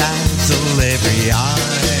 they dazzle every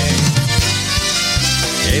eye.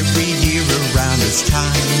 Every year around this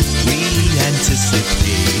time we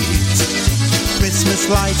anticipate, Christmas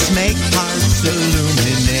lights make hearts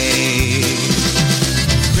illuminate.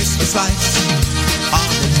 Christmas lights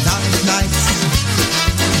on the night nights,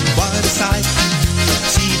 what a sight,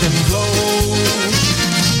 see them glow.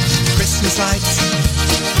 Christmas lights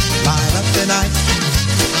light up the night,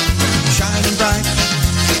 shining bright,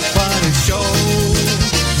 what a show.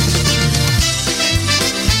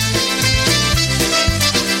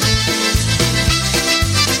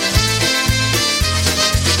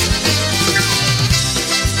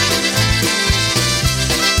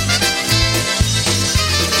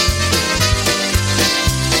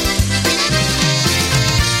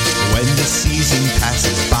 When the season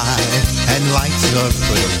passes by and lights are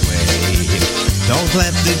put away, don't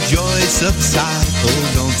let the joy subside, oh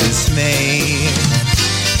don't dismay.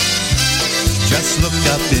 Just look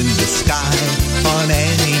up in the sky on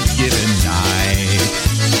any given night,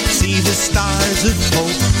 see the stars of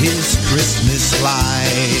hope, His Christmas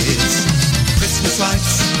lights. Christmas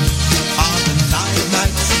lights on the night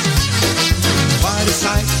nights, what a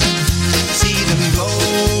sight, see them glow.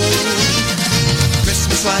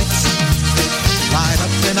 Christmas lights light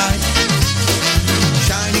up the night,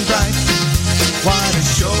 shining bright, what a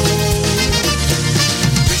show.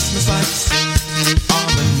 Christmas lights on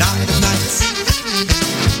the night of nights,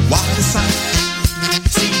 what a sight,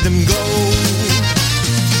 see them go.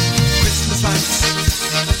 Christmas lights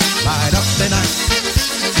light up the night,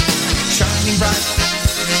 shining bright,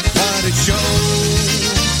 what a show.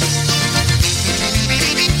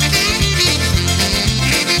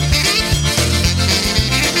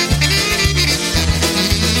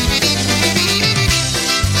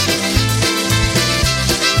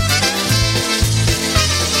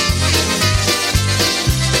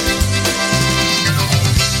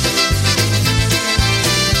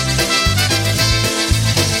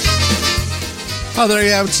 Oh, there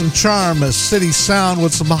you have it, some charm, a city sound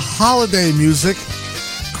with some holiday music.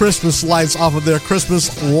 Christmas lights off of their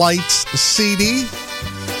Christmas Lights CD.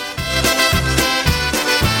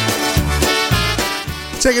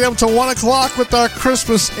 Take it up to 1 o'clock with our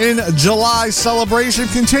Christmas in July celebration.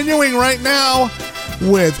 Continuing right now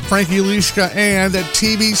with Frankie Lishka and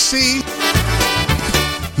TBC.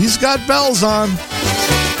 He's got bells on.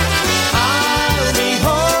 I'll be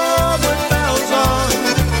home with bells on.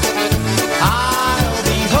 I'll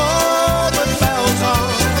be home with bells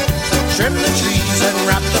on. Trim the trees and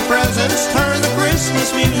wrap the presents. Turn the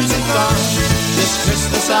Christmas music on. This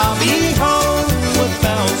Christmas I'll be home with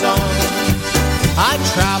bells on. I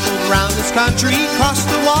traveled round this country, crossed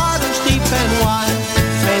the waters deep and wide,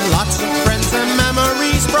 made lots of friends and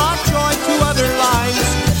memories, brought joy to other lives.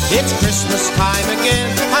 It's Christmas time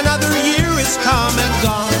again, another year is come and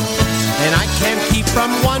gone, and I can't keep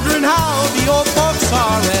from wondering how the old folks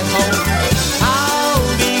are at home. I'll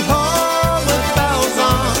be home with bells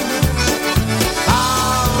on.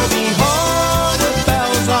 I'll be home with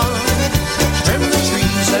bells on. Trim the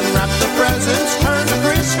trees and wrap the presents, turn the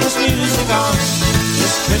Christmas music on.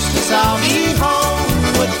 This Christmas I'll be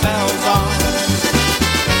home with bells on.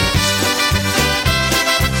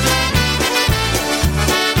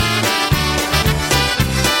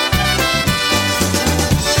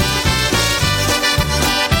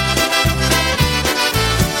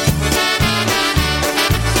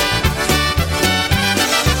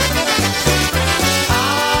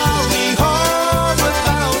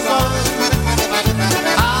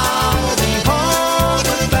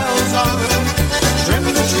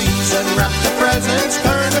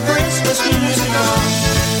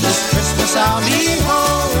 I'll be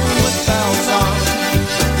home with bells on.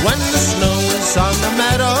 When the snow is on the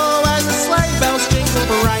meadow and the sleigh bells jingle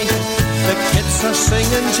bright, the kids are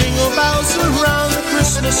singing jingle bells around the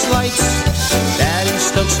Christmas lights. Daddy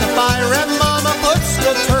stokes the fire and Mama puts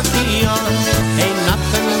the turkey on. Ain't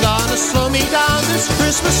nothing gonna slow me down this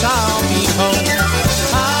Christmas. I'll be home.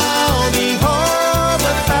 I'll be home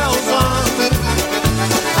with bells on.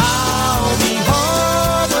 I'll be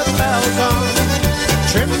home with bells on.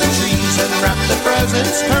 Trim the trees and wrap the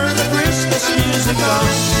presents, turn the Christmas music on.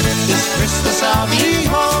 This Christmas I'll be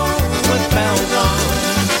home with bells on.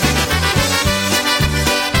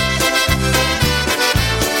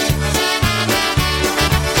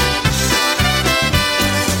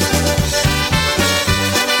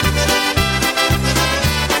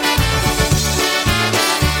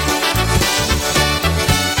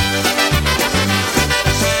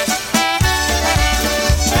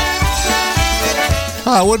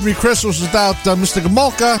 Wouldn't be Christmas without Mr.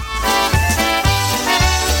 Gomolka.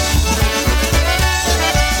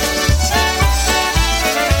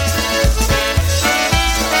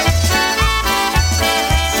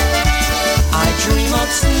 I dream of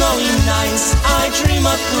snowy nights, I dream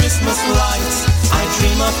of Christmas lights, I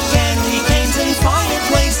dream of candy canes and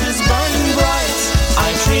fireplaces burning bright.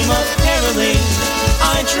 I dream of caroling,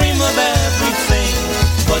 I dream of everything,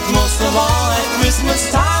 but most of all at Christmas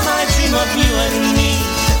time I dream of you and me.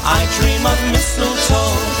 I dream of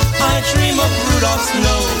mistletoe, I dream of Rudolph's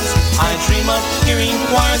nose, I dream of hearing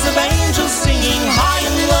choirs of angels singing high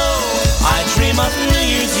and low. I dream of New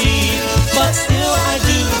Year's Eve, but still I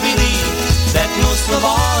do believe that most of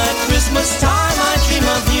all at Christmas time I dream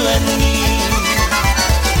of you and me.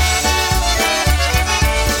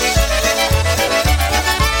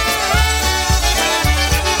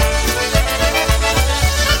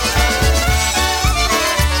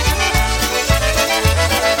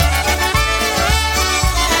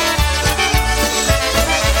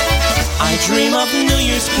 I dream of New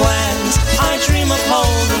Year's plans, I dream of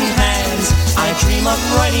holding hands, I dream of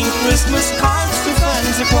writing Christmas cards to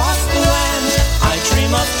friends across the land. I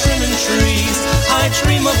dream of trimming trees, I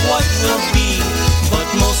dream of what will be, but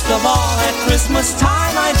most of all at Christmas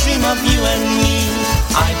time I dream of you and me.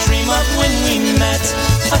 I dream of when we met,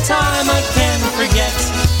 a time I can't forget.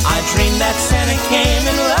 I dream that Santa came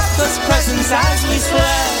and left us presents as we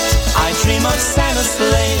slept. I dream of Santa's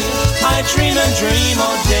sleigh, I dream and dream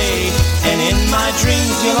all day, and in my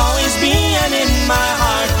dreams you'll always be, and in my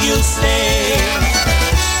heart you'll stay.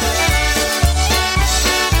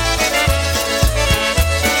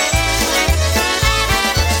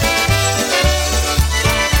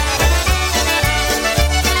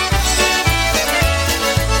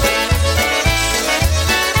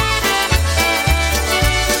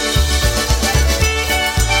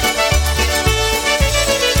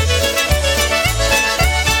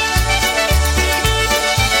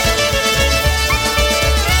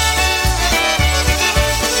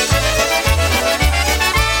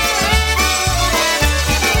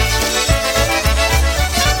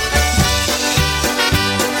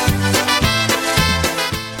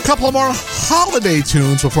 Couple of more holiday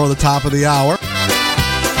tunes before the top of the hour.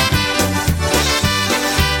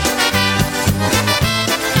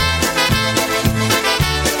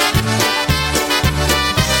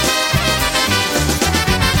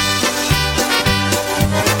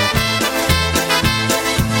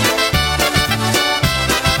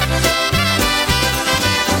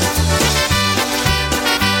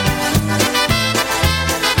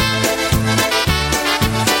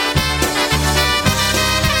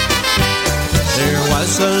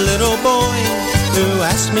 A little boy who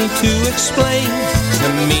asked me to explain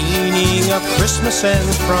the meaning of Christmas and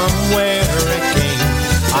from where it came.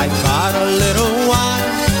 I thought a little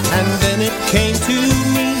while and then it came to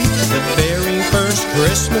me, the very first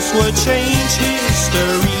Christmas would change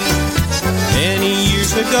history. Many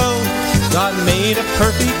years ago God made a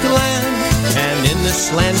perfect land, and in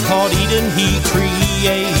this land called Eden He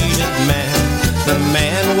created man. The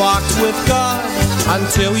man walked with God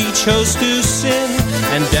until he chose to sin,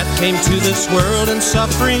 and death came to this world and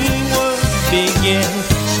suffering would begin.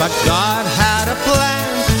 But God had a plan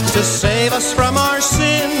to save us from our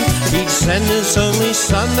sin. He'd send His only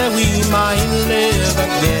Son that we might live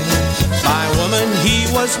again. By woman He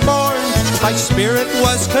was born, by Spirit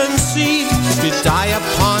was conceived, to die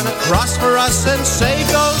upon a cross for us and save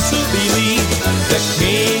those who believe. The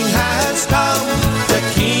King has come, the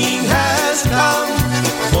King has come,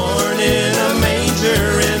 born in a manger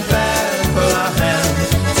in Bethlehem,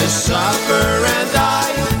 to suffer and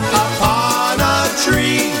die upon a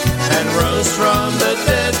tree, and rose from the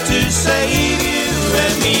dead to save you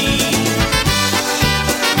and me.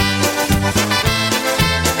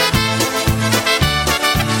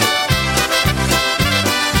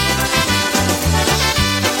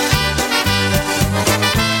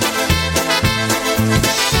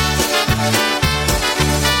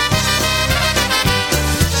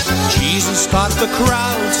 Jesus taught the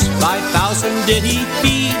crowds, 5,000 did He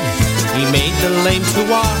feed. He made the lame to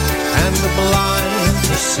walk and the blind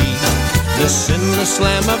to see. The sinless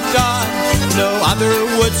Lamb of God, no other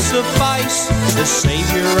would suffice, the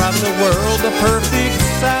Savior of the world, the perfect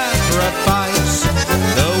sacrifice.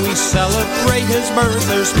 Though we celebrate His birth,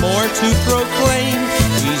 there's more to proclaim.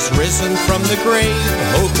 He's risen from the grave,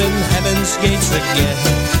 open heaven's gates again.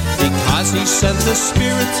 Because He sent the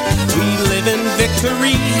Spirit, we live in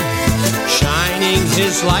victory, shining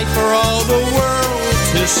His light for all the world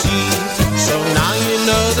to see. So now you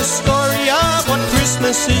know the story of what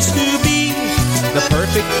Christmas is to be, the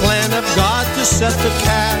perfect plan of God to set the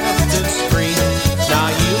captives free. Now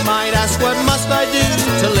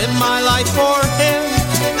my life for him.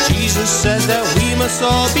 Jesus said that we must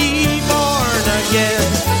all be born again.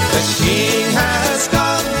 The King has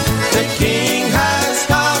come, the King has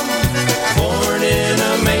come, born in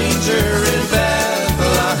a manger in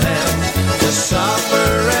Bethlehem, to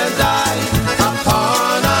suffer and die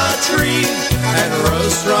upon a tree, and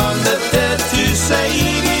rose from the dead to save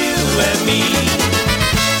you and me.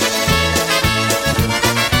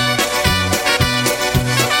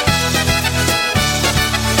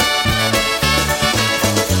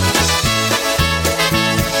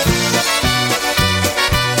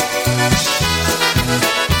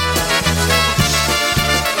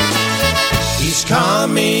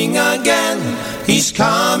 Coming again, he's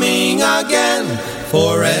coming again,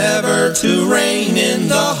 forever to reign in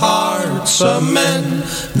the hearts of men.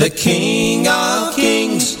 The King of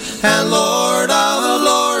kings and Lord of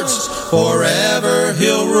lords, forever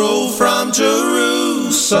he'll rule from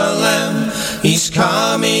Jerusalem. He's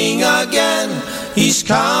coming again, he's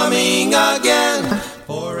coming again.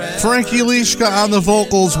 Frankie Lishka on the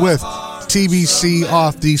vocals with TBC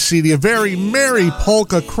off the CD. A very merry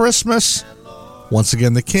polka Christmas. Once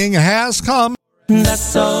again, the King has come. Take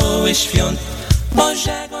us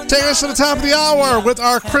to the top of the hour with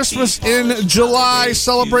our Christmas in July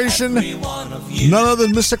celebration. None other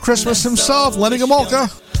than Mr. Christmas himself, Lenny Gomulka.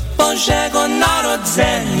 Bożego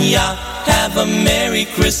Narodzenia. Have a Merry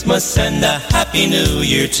Christmas and a Happy New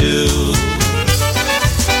Year too.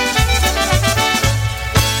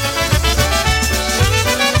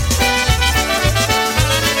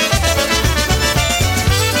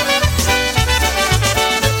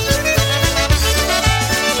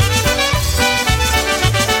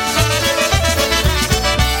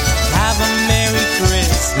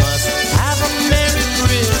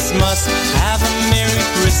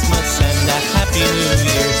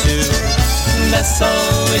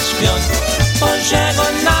 Wesołych świąt Bożego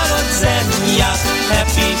Narodzenia.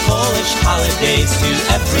 Happy Polish holidays to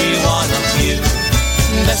every one of you.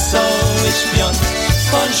 Wesołych świąt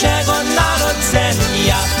Bożego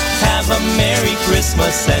Narodzenia. Have a Merry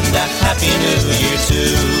Christmas and a Happy New Year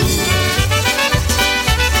too.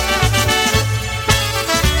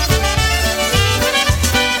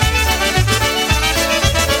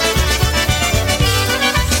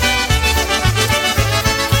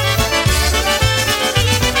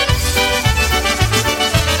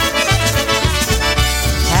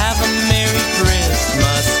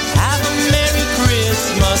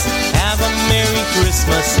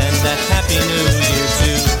 And a Happy New Year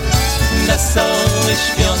too. Wesołych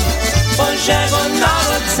świąt Bożego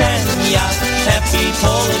Narodzenia. Happy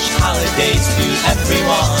Polish holidays to every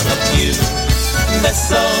one of you.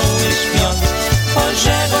 Wesołych świąt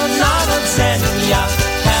Bożego Narodzenia.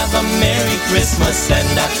 Have a Merry Christmas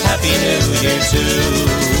and a Happy New Year too.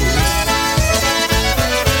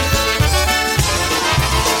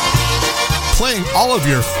 Playing all of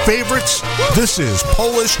your favorites. This is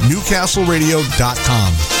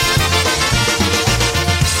PolishNewcastleRadio.com.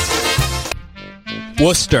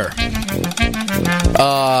 Worcester.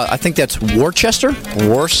 I think that's Worcester?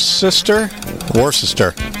 Worcester?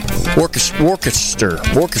 Worcester. Worcester.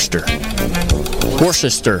 Worcester. Worcester.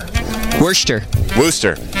 Worcester. Worcester.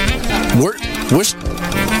 Worcester. Worcester.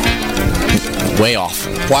 Way off.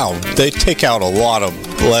 Wow, they take out a lot of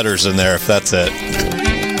letters in there if that's it.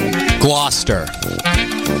 Gloucester.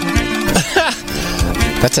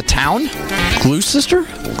 That's a town? Gloucester?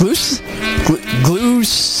 Gloucester?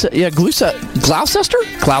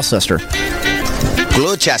 Gloucester.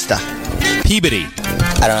 Gloucester. Peabody. I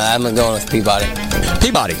don't know. I'm going with Peabody.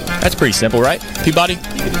 Peabody. That's pretty simple, right? Peabody?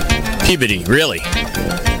 Peabody. Really?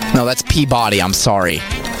 No, that's Peabody. I'm sorry.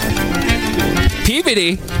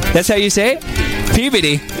 Peabody? That's how you say it?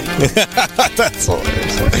 Peabody. That's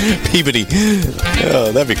hilarious. Peabody.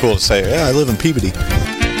 Oh, that'd be cool to say. Yeah, I live in Peabody.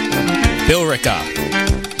 Billerica.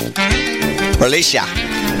 Alicia.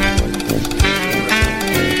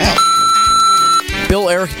 Bill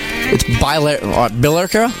Eric. It's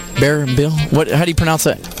Billerica? Bill? What? How do you pronounce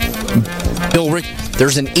that? Billerica.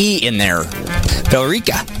 There's an E in there.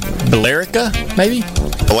 Billerica. Billerica, maybe?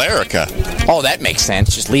 Billerica. Oh, that makes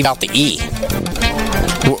sense. Just leave out the E.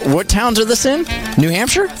 What towns are this in? New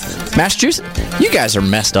Hampshire? Massachusetts? You guys are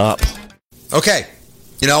messed up. Okay,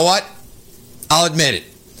 you know what? I'll admit it.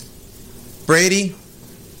 Brady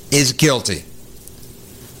is guilty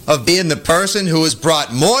of being the person who has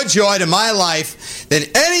brought more joy to my life than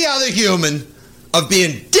any other human, of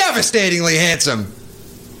being devastatingly handsome,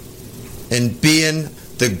 and being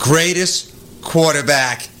the greatest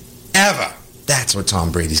quarterback ever. That's what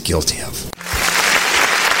Tom Brady's guilty of.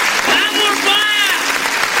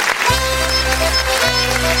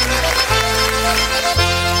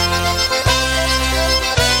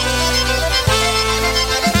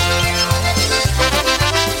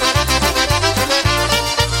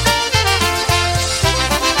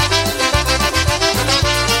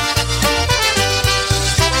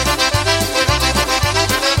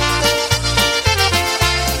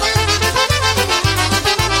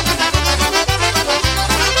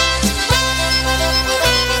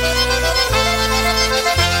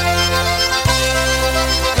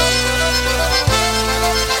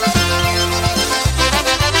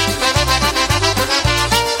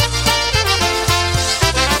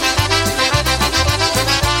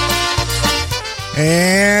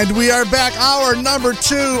 And we are back, hour number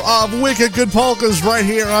 2 of Wicked Good Polkas right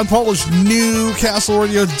here on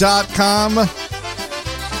PolishNewcastleRadio.com.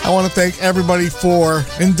 I want to thank everybody for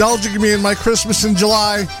indulging me in my Christmas in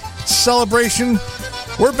July celebration.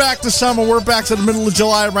 We're back to summer. We're back to the middle of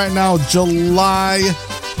July right now. July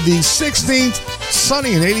the 16th.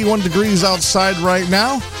 Sunny and 81 degrees outside right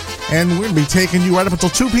now. And we're going to be taking you right up until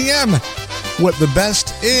 2 p.m. with the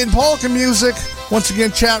best in polka music. Once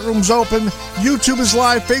again, chat room's open. YouTube is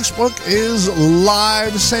live. Facebook is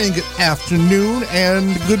live, saying good afternoon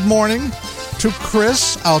and good morning to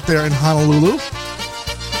Chris out there in Honolulu.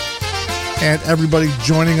 And everybody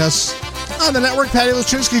joining us on the network. Patty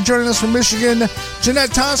Lachinsky joining us from Michigan. Jeanette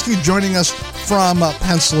Tonsky joining us from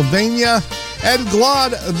Pennsylvania. Ed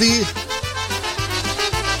Glod,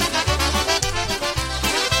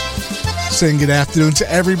 saying good afternoon to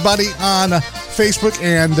everybody on Facebook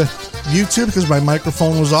and YouTube because my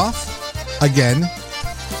microphone was off again.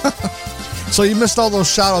 So you missed all those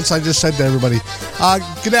shout outs I just said to everybody.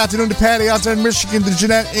 Good afternoon to Patty out there in Michigan, to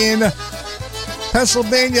Jeanette in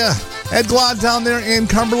Pennsylvania, Ed Glod down there in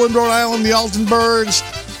Cumberland, Rhode Island, the Altenbergs,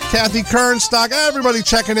 Kathy Kernstock, everybody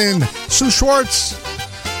checking in. Sue Schwartz,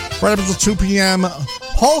 right up until 2 p.m.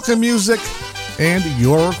 Polka music and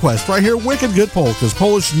your request right here. Wicked Good Polkas,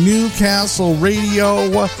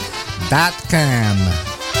 PolishNewcastleRadio.com.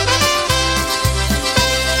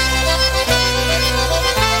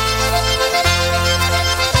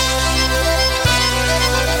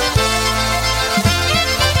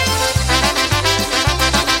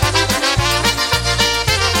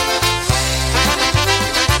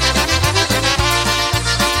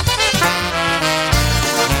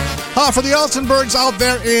 For the Altenbergs out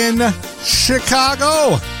there in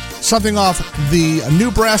Chicago, something off the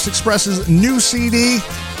New Brass Express's new CD.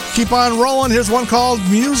 Keep on rolling. Here's one called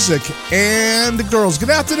Music and Girls. Good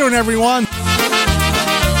afternoon, everyone.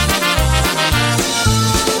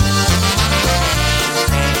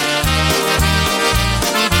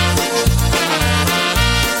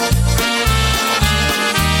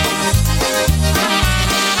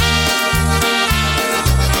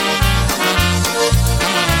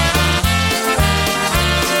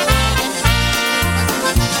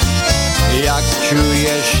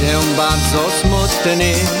 Czuję się bardzo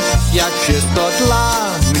smutny, jak wszystko dla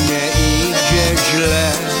mnie idzie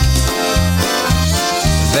źle.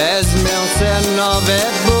 Wezmę se nowe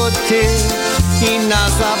buty i na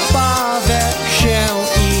zabawę się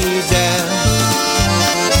idę.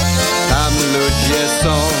 Tam ludzie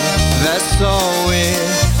są wesoły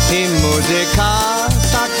i muzyka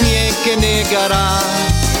tak pięknie gra.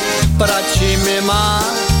 Bracimy ma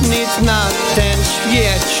nic na tym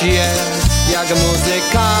świecie, jak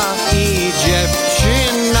muzyka i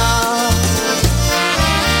dziewczyna.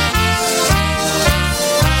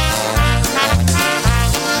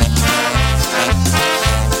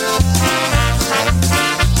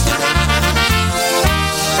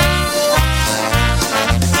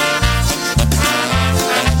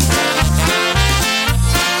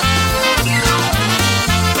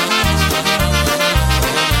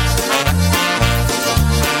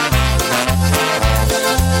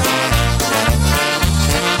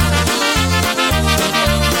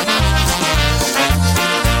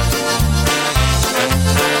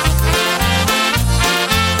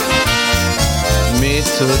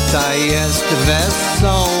 Tutaj jest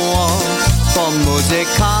wesoło, bo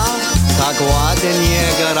muzyka tak ładnie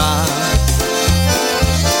gra.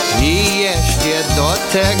 I jeszcze do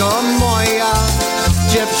tego moja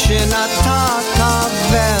dziewczyna taka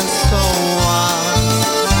wesoła.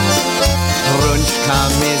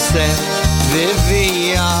 Rączkami se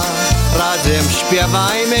wywija, razem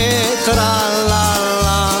śpiewajmy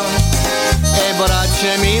tra-la-la.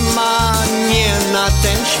 Bracie mi ma nie na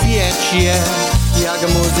tym świecie, jak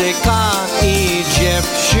muzyka i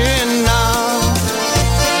dziewczyna.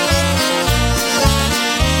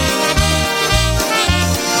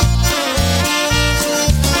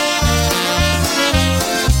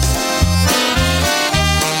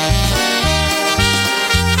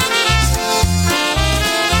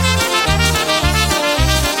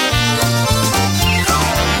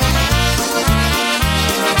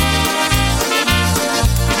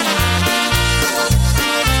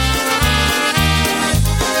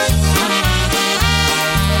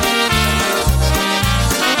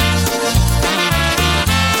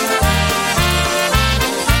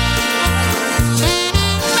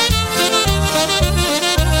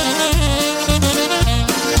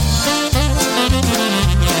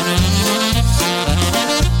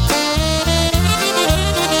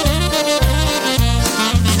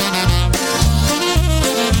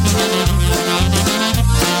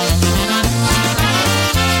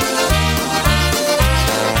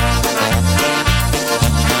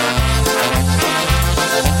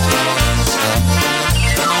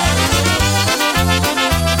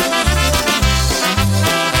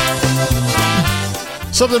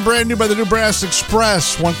 Something brand new by the New Brass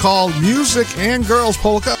Express, one called Music and Girls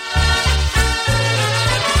Polka.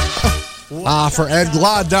 For Ed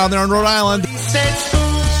Glod down there in Rhode Island.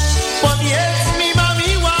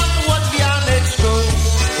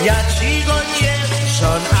 Ja ci go nie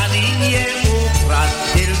żon ani nie ukradł,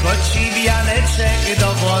 tylko ci wianeczek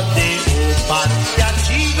do wody upadł. Ja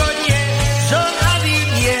ci go nie żon ani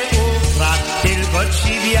nie ukradł, tylko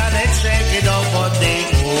ci wianeczek do wody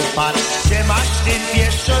upadł. Gdzie masz ten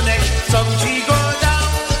pieszczonek, co ci go dał,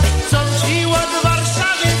 co ci od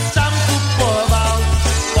Warszawy sam kupował?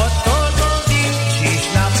 Oto go dziś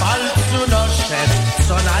na palcu noszę,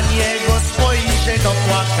 co na niego spojrzę, to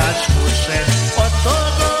płakać muszę. Oto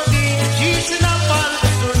go dziś na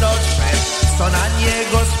palcu noszę, co na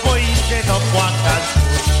niego spojrzę, to płakać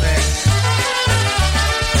muszę.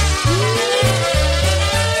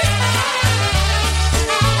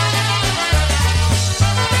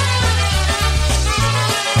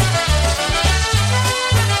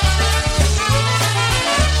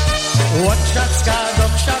 Od krzacka do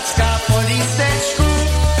krzacka po listeczku,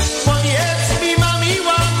 powiedz mi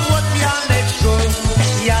mamiła od wianeczku,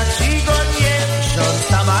 ja ci go nie żon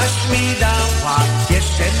samaś mi dała,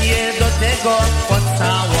 jeszcze mnie do tego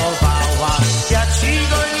pocałowała. Ja ci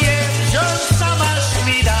go nie żon samaś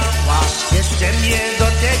mi dała, jeszcze mnie do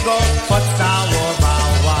tego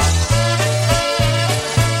pocałowała.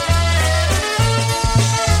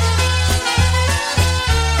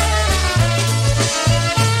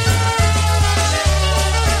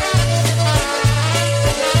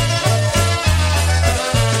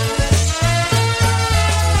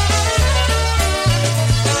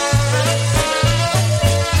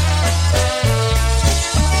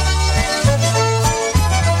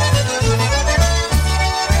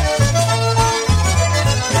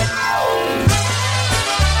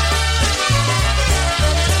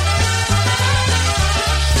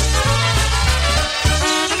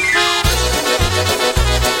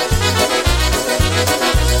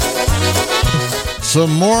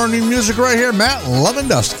 Some morning music right here, Matt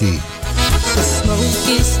Lewandowski. The smoke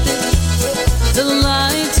is thick, the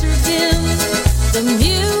lights are dim, the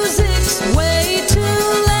music's way too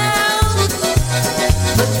loud.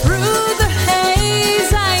 But through the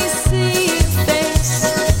haze I see a face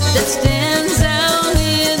that stands out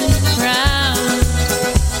in the crowd.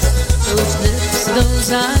 Those lips,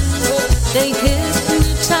 those eyes, they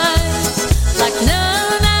hypnotize like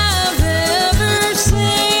none I've ever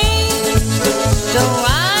seen. Though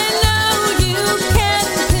I know you can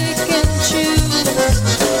pick and choose,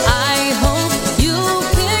 I hope you'll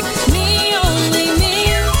pick me, only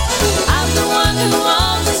me. I'm the one who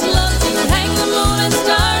always loved you, hang the moon and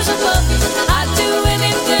stars above you. I'd do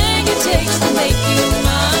anything it takes to make you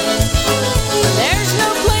mine. There's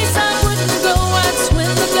no place I wouldn't go, I'd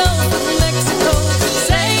swim the Gulf of Mexico.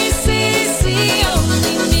 Say, see, see,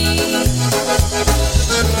 only me.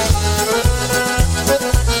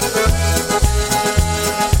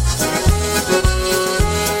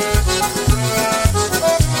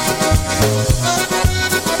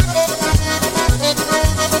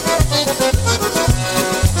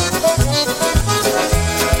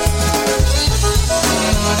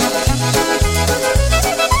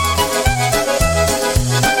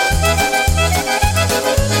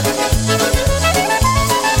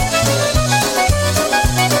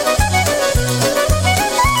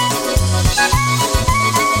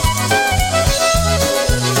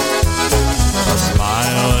 A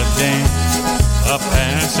smile, a dance, a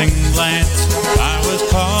passing glance. I was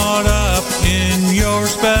caught up in your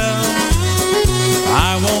spell.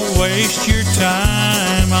 I won't waste your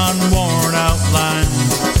time on worn out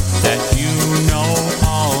lines that you know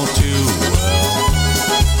all too well.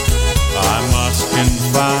 I must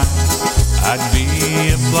confide, I'd be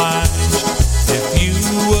obliged if you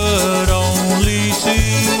would only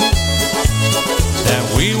see that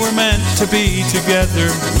we were meant to be together.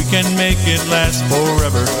 We can make it last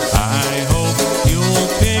forever. I hope you'll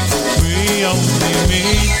pick me, only me.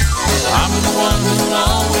 I'm the one who'll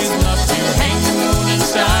always love you, hang the moon and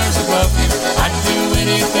stars above you. I'd do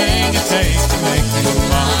anything it takes to make you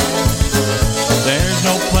mine. There's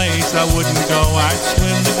no place I wouldn't go, I'd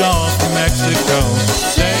swim the Gulf of Mexico.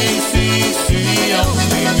 Say, see, see,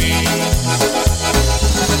 only me.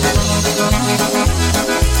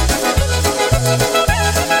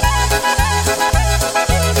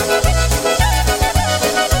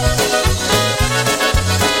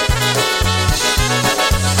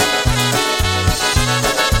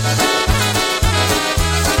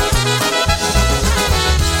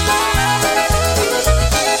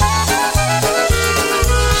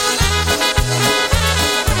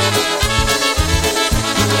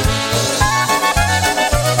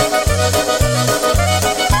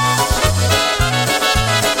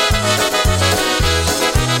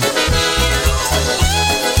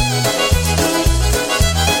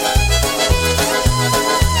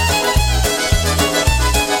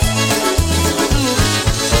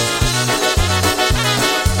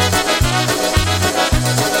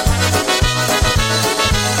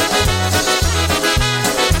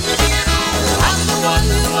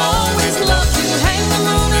 love to hang the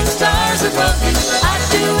moon and stars above you. I'd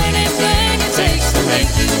do anything it takes to make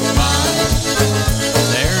you mine.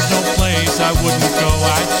 There's no place I wouldn't go.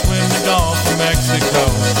 I'd swim the Gulf of Mexico.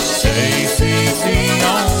 Say, see, see,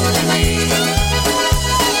 only me.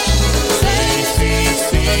 Say, see,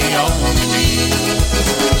 see, only me.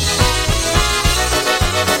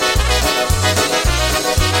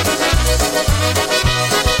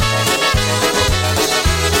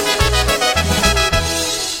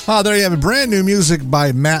 There you have it. Brand new music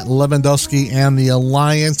by Matt Lewandowski and the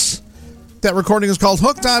Alliance. That recording is called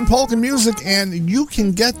Hooked on Polka Music, and you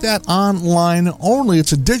can get that online only.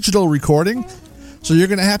 It's a digital recording, so you're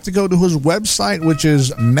going to have to go to his website, which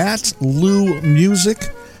is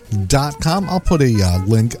mattlewmusic.com. I'll put a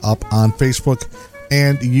link up on Facebook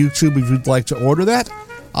and YouTube if you'd like to order that.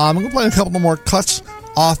 I'm going to play a couple more cuts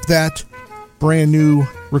off that brand new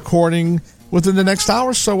recording within the next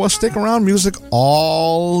hour, so stick around. Music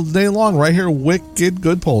all day long right here. Wicked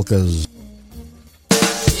good polkas.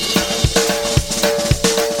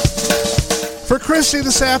 For Chrissy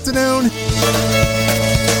this afternoon,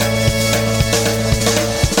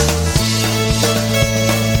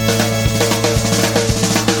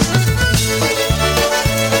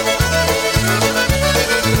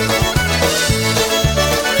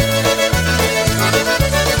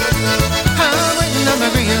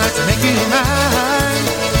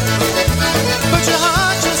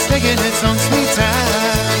 its own sweet time.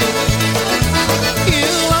 You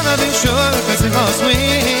wanna be sure because it goes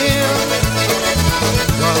real.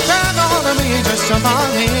 Well, grab a hold of me and just jump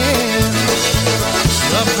on in.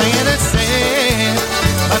 You're playing it safe,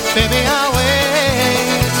 but baby I'll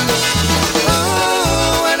wait.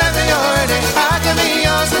 Ooh, whenever you're ready, I can be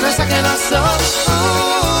yours in a second or so.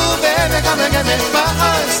 Ooh, baby, come and get me. My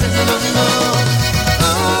heart's singing no, no.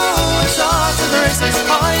 Ooh, it's off to the races.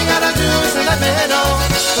 All you gotta do is let me know.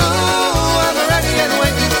 Ooh, I'm ready and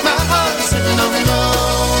waiting. My heart's singing no, no.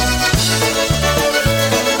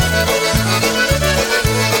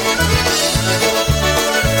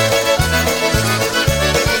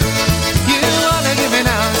 You wanna give me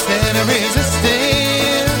now instead of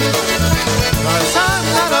resisting. 'Cause I'm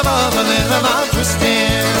not above a little of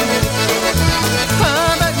twisting.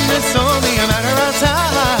 I'm betting it's only a matter of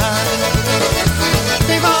time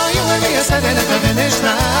before you and me are standing at the finish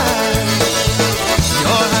line.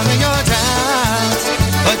 You're having your doubts,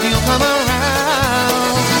 but you'll come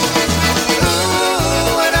around.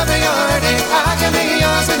 Ooh, whenever you're ready, I can be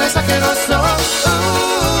yours in a second or so.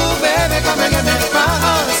 Ooh, baby, come and get me. My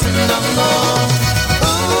heart's singing no, no.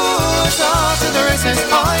 Ooh, it's off to the races.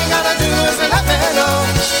 All you gotta do is let me know.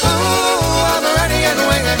 Ooh, I'm ready and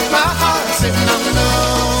waiting. My heart's singing no, no.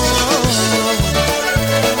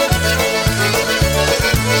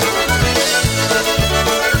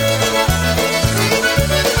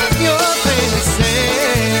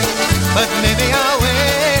 But maybe I'll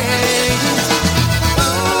wait.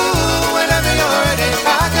 Ooh, whenever you're ready,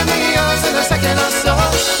 I can be yours in a second or so.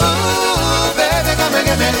 Ooh, baby, come and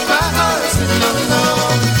get me. My heart's singing no, no.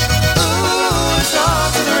 Ooh, it's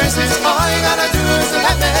off to the races. All you gotta do is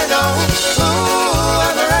let me know. Ooh,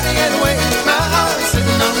 I'm ready and waiting. My heart's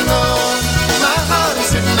singing no, no. My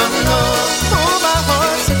heart's singing no, no. Ooh, my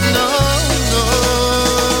heart's singing no, no.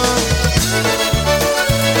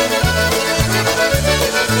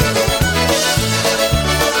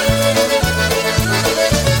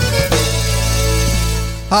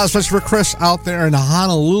 Especially for Chris out there in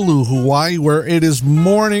Honolulu, Hawaii, where it is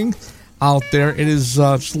morning out there. It is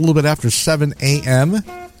just a little bit after 7 a.m.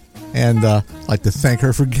 And I'd like to thank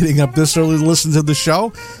her for getting up this early to listen to the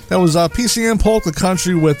show. That was PCM Polka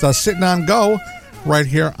Country with Sitting on Go right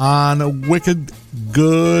here on Wicked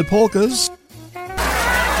Good Polkas.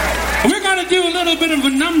 We're going to do a little bit of a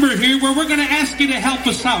number here where we're going to ask you to help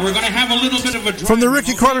us out. We're going to have a little bit of a... From the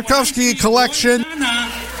Ricky Kordakovsky collection...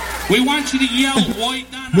 We want you to yell,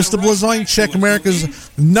 Mr. Blazończyk, America's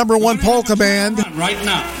 #1 polka band. Right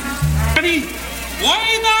now. Ready?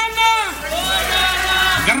 Wojdana!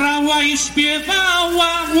 Grała I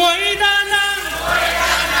śpiewała Wojdana!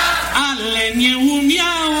 Ale nie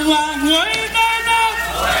umiała Wojdana!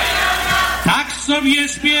 Tak sobie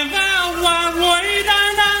śpiewała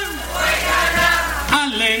Wojdana!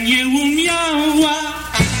 Ale nie umiała.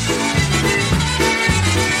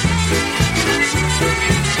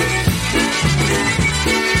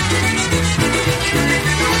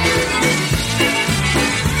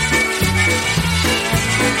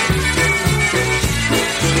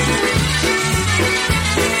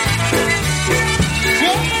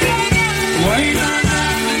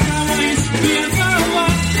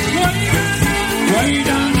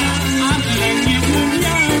 Wojdana, ale nie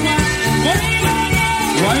umiała.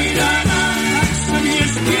 Wojdana,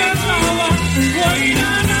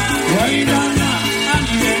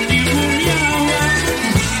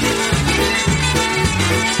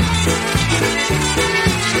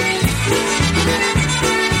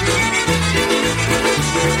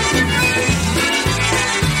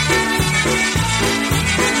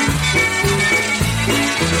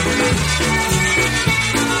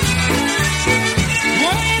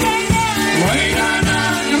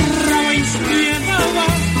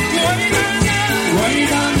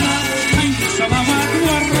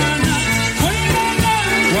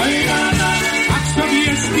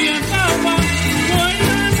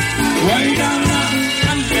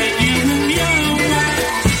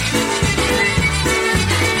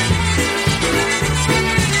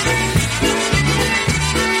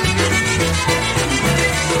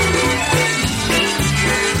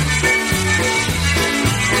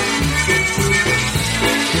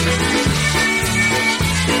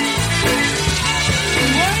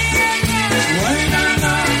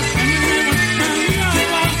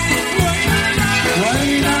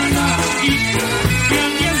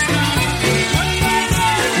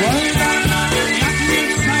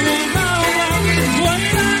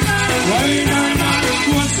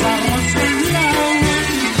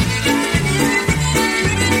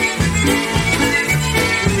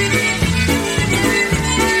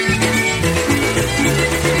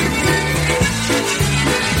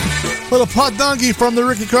 Podungi from the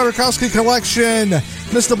Ricky Khodorkovsky collection.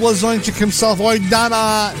 Mr. Blazonczyk himself,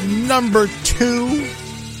 Ojdana, number 2.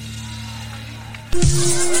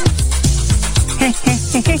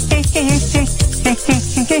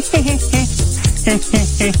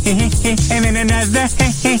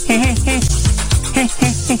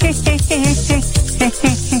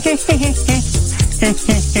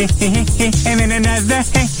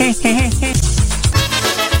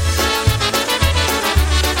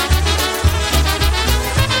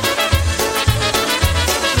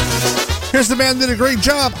 Here's the band that did a great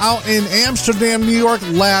job out in Amsterdam, New York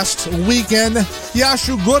last weekend.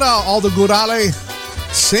 Yashu Gura, all the Gurale.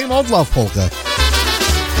 Same old love polka.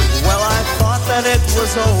 Well, I thought that it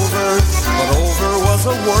was over, but over was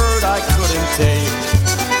a word I couldn't take.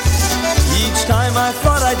 Each time I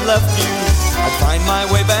thought I'd left you, I'd find my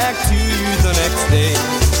way back to you the next day.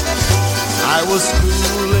 I was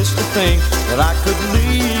foolish to think that I could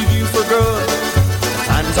leave you for good.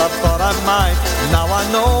 Times I thought I might, now I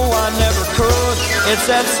know I never could. It's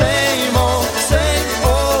that same old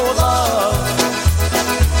love,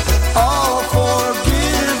 all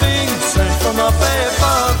forgiving, sent from up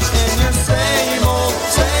above. And your same old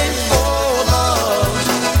love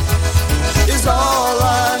is all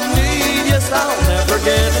I need. Yes, I'll never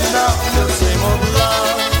get enough of your same old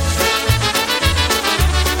love.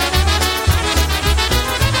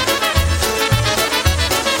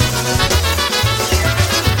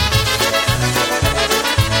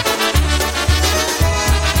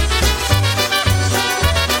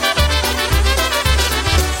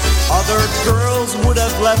 Other girls would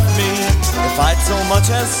have left me if I'd so much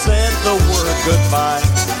as said the word goodbye.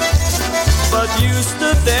 But you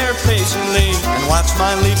stood there patiently and watched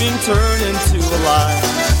my leaving turn into a lie.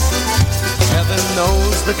 Heaven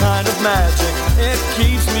knows the kind of magic it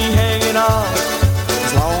keeps me hanging on.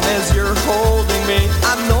 As long as you're holding me,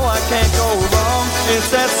 I know I can't go wrong. It's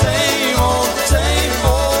that same old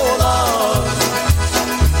love,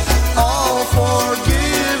 all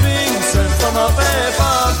forgiving, sent from up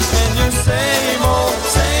above. And your same old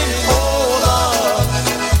love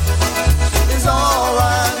is all I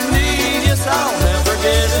need. Yes, I'll never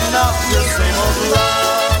get enough of your same old love.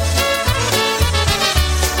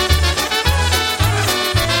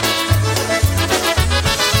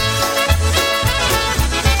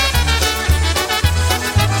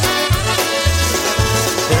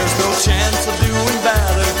 There's no chance of doing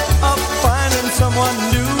better, of finding someone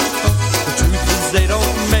new. The truth is they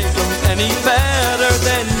don't make them any better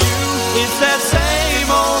than you. It's that same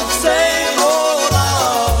old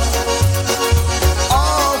love,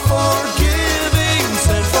 all forgiving,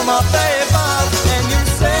 sent from up above. And your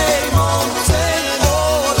same old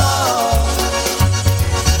love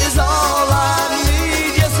is all I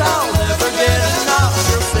need. Yes, I'll never get enough of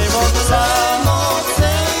your same old love.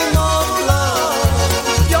 Same old love,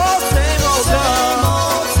 your same old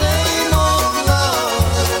love, same old love,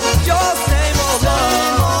 your same old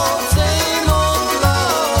love, same old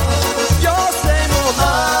love, your same old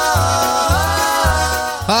love.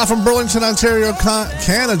 From Burlington, Ontario,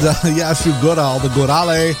 Canada, Yashu Gura, all the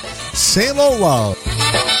Gurale. Same old love.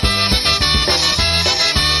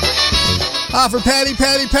 For Patty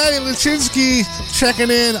Lachinsky, checking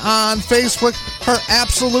in on Facebook. Her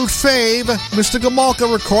absolute fave, Mr. Gomolka,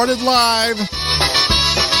 recorded live.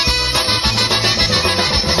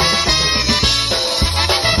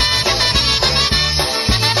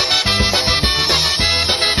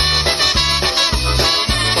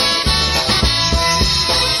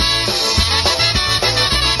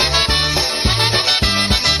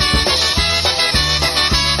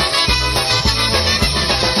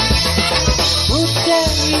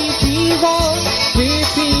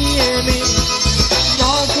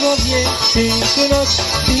 Synkuność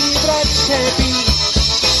i bracie pi.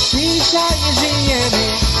 Dzisiaj żyjemy,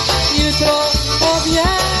 jutro powie.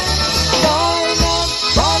 Daj nam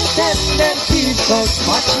bartender piwo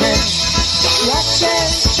smaczne. Jak się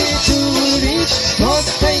przytulić do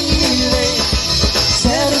swej miłej.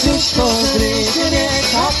 Serduszko gryzie,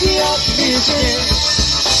 tak jak wiśnie.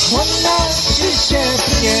 Ona ci się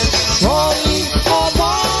pnie, twoi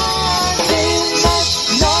obawy nas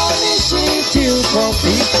na myśli tylko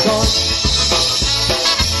piwo.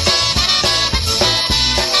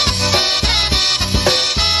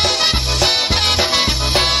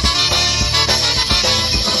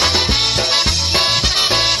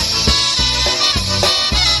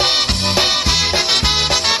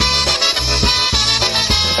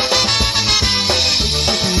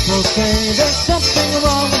 Say there's something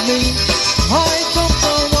wrong with me. I don't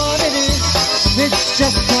know what it is. It's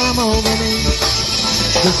just come over me.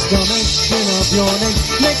 This mention of your name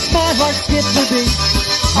makes my heart skip a beat.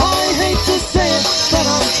 I hate to say it, but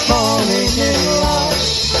I'm falling in love.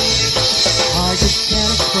 I just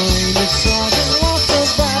can't explain it, driving lots of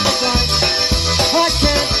appetite. I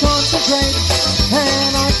can't concentrate,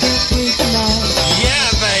 and I can't sleep at night. Yeah,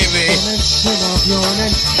 baby. The mention of your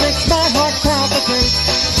name makes my heart palpitate.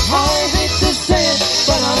 I hate to say it,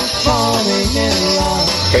 but I'm falling in love.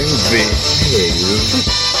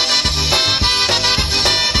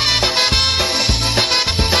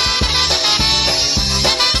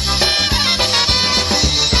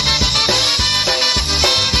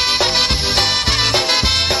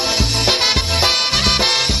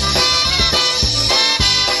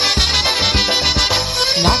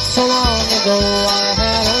 Not so long ago I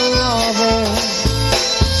had a lover.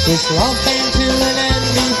 This love came to an end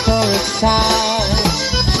before its time.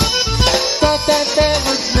 Thought that there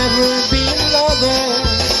would never be another,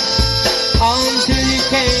 until you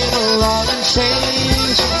came along and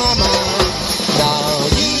changed my mind.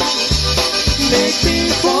 Now you make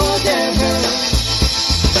me forget her.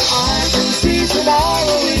 I can see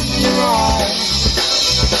tomorrow in your eyes.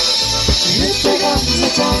 If there comes a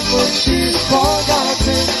time when she's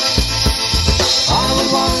forgotten, I would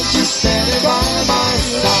want you standing by my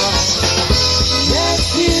side. Yes,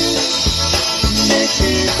 you make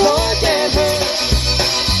me forget her.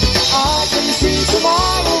 I can see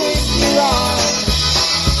tomorrow in your eyes.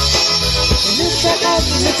 And if there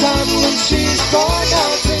comes a time when she's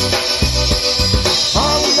forgotten,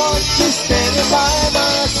 I would want you standing by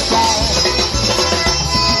my side.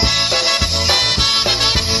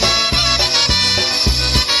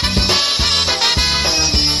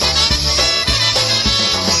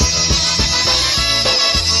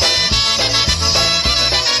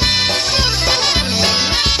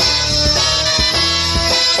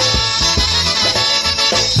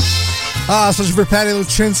 Searching for Patty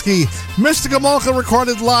Luchinsky. Mystica Molka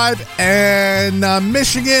recorded live in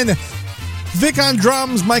Michigan. Vic on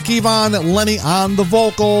drums, Mike Yvonne, Lenny on the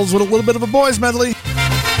vocals with a little bit of a boys medley.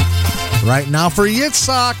 Right now for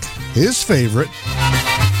Yitzhak, his favorite.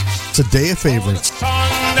 It's a day of favorites. The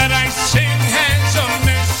song that I sing has a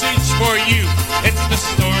message for you. It's the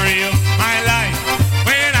story of my life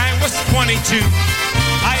when I was 22.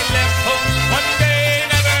 I left home one day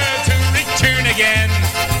never to return again.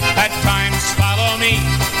 Bad times follow me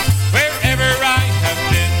wherever I have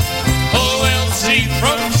been. Oh, Elsie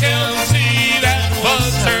from Chelsea, that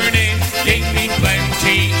was her name, gave me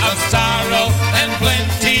plenty of sorrow and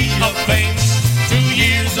plenty of fame. 2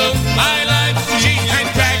 years of my life she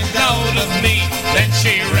had dragged out of me. Then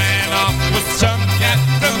she ran off with some cat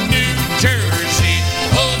from New Jersey.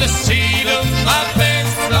 Oh, the seat of my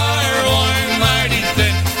pants are worn mighty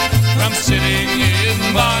thin from sitting in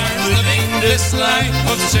bars living this life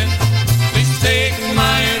of sin. Please take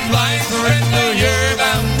my advice, friend, or you're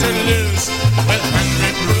bound to lose. With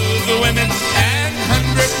 100 prove the women and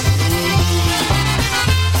 100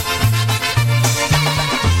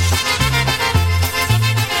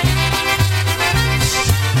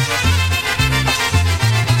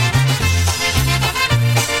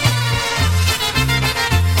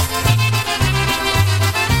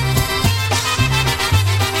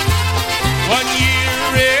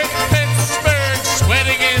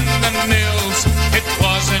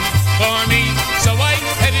 for me, so I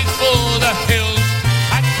headed for the hills.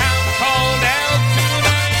 A town called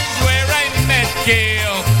Altoona, where I met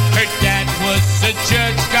Gail. Her dad was a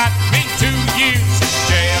judge, got me 2 years in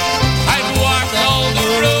jail. I'd walk all the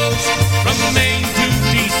roads from Maine to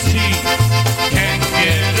D.C. Can't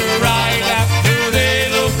get a ride after they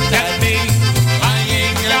look at me. I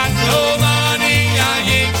ain't got no money, I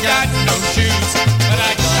ain't got no shoes, but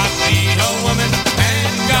I got me a woman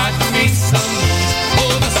and got me some booze.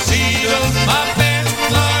 Oh, the seat of my pants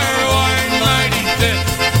are worn mighty thin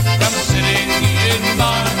from sitting in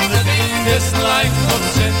bars living this life of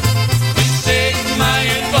sin. Please take my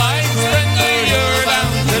advice, friend, or you're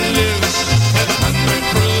bound to lose. With 100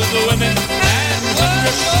 prove the women and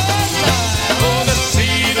 100 oh, the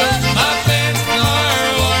seat of my pants are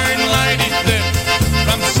worn mighty thin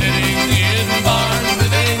from sitting in bars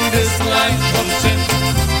living this life of sin.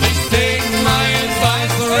 Please take my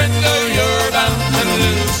advice, friend, or you're bound to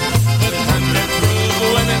lose. With 100 prove the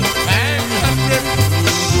women and 100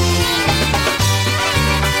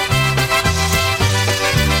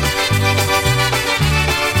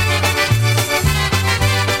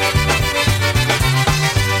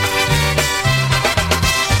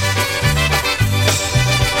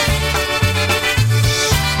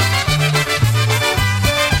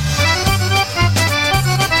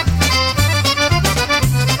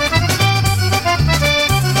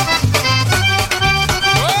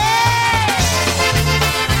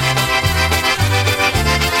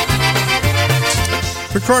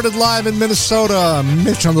 Recorded live in Minnesota.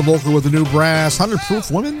 Mitch on the vocal with the new brass. 100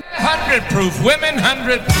 Proof Women? 100 Proof Women,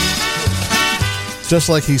 100. Just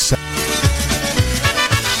like he said.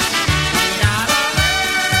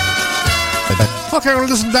 Okay, we're going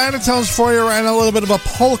to do some Dynatones for you and a little bit of a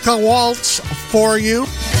polka waltz for you.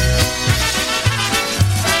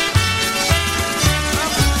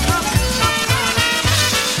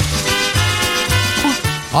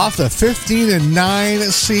 Off the 15-9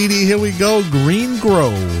 CD, here we go, Green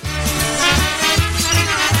Grove.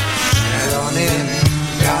 Zielonym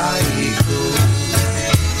kraiku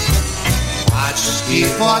paczki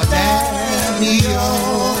potem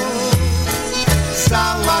ją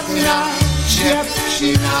za ładna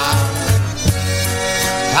dziewczyna,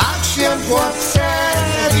 tak się chłopce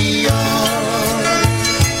biją.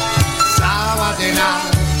 Za ładna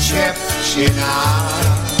dziewczyna,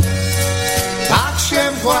 tak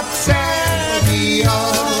się chłopce biją.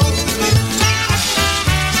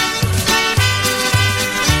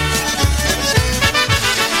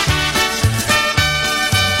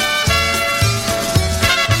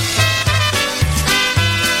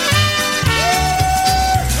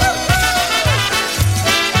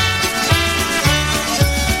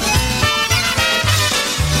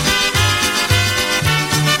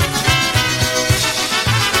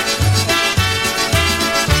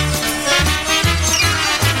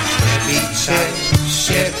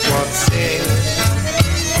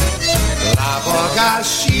 Boga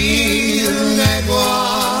silnego,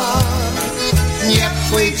 nie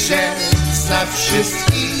pójdzie za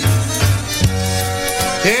wszystkich,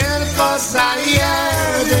 tylko za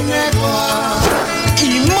jednego.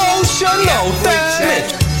 Emotional damage.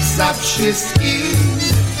 Za wszystkich,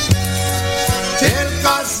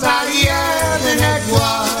 tylko za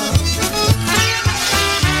jednego.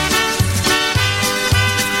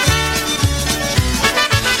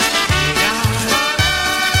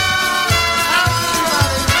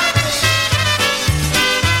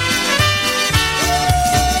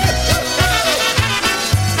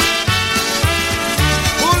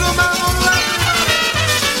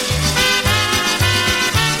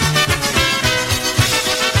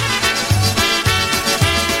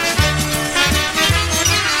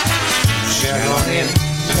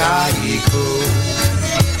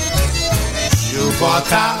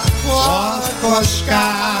 Żubota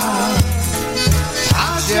łokoszka,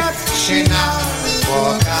 a dziewczyna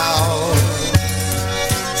płakał,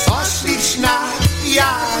 co śliczna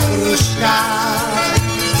jagruszka,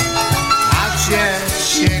 a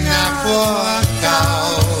dziewczyna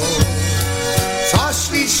płakał, co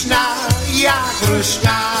śliczna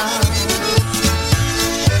jagruszka.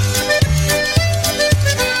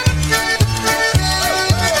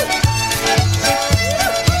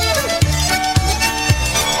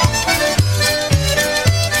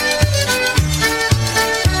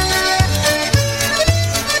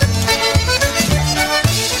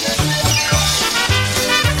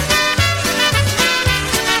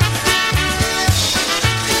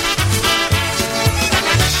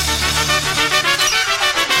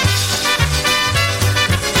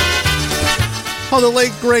 Oh, the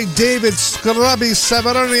late, great David Skrabi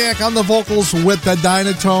Severoniak on the vocals with the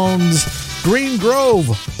Dynatones. Green Grove,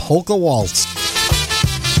 Polka Waltz.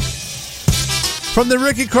 From the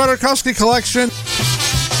Ricky Khodorkovsky collection.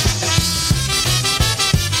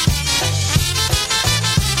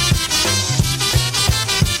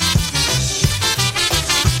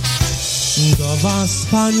 Do was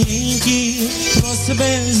panienki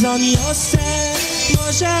prośbę zaniosę,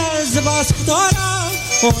 może z was która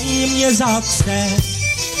oj mnie zachce.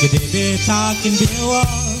 Gdyby tak było,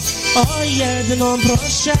 o jedną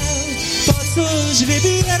proszę, to cóż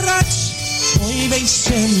wybierać? Oj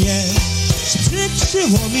weźcie mnie,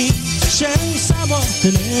 przykrzyło mi się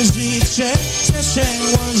samotne życie, chcę się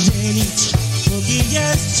ożenić, póki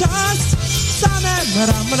jest czas. Same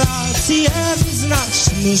mam rację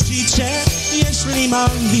znać musicie, jeśli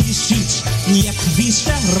mam wisić, niech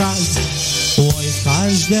wiszę raz. Oj,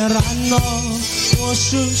 każde rano o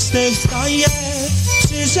 6 wstaję,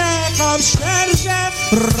 przyrzekam szczerze,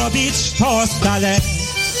 robić to stale.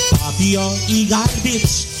 Papio i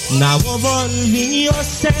garbicz na uwolni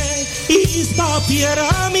niosę i z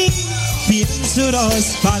papierami więc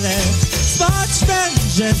rozpalę. Spać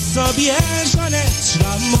będzie sobie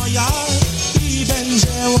żoneczka moja i będzie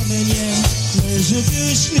o mnie leży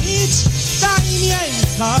śnić. Daj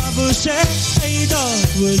mięsa w uszach i do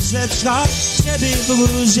łyżeczka, żeby w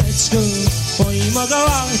łyżeczku oj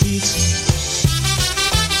mogła pić.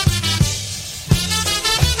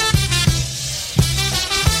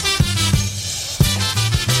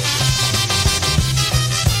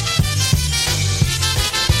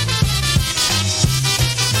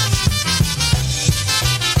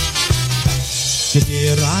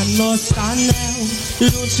 Gdy rano stanę,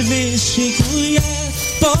 lud wyszykuję,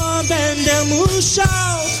 bo będę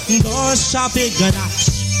musiał do szafy grać.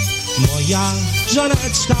 Moja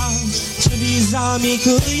żoneczka drzwi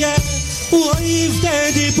zamykuje, oj,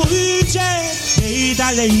 wtedy pójdzie i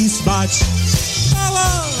dalej spać.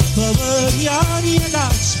 Powołania nie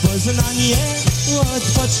dać, poznanie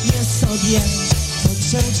odpocznie sobie.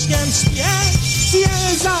 Poprzeczkiem śpię, zje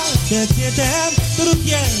za kietem,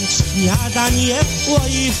 drugie śniadanie,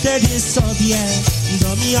 oj, wtedy sobie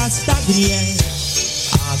do miasta gnie.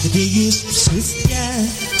 A gdy już wszystkie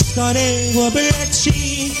cztery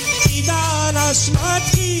obleci i da na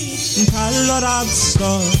szmatki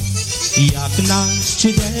kaloracko, jak na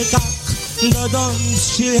szczydelkach do domu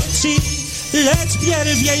przyleci, lecz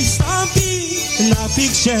pierwiej wstąpi na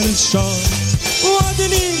pikszerszo.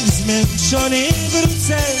 Ładny, zmęczony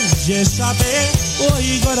wrócę, gdzie szapę,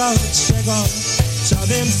 oj, gorączego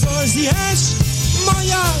chciałbym co zjeść.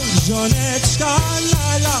 Moja żoneczka,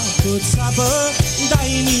 lala, kucapo, daj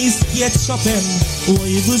mi z ketchupem,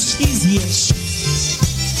 oj, buźki zjeść.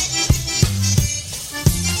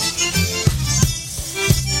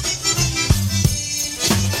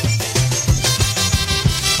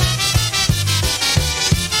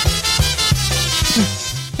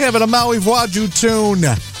 Yeah, but a Maui Waju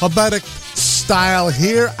tune, a Bedek style.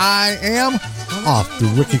 Here I Am, off the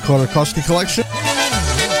Ricky Khodorkovsky collection.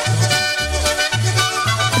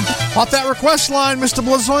 Off that request line, Mr.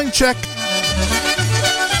 Blazoinczyk.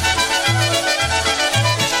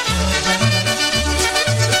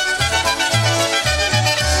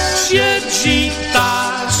 Siedzi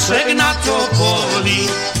ptaszek na topoli,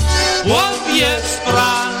 łowiec w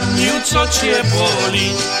praniu, co cię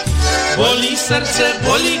boli? Boli serce,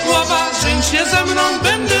 boli głowa, żyń się ze mną,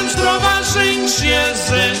 będę zdrowa, żyń się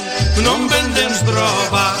ze mną, będę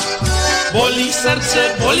zdrowa. Boli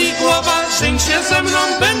serce, boli głowa, żyń się ze mną,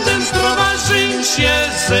 będę zdrowa, żyń się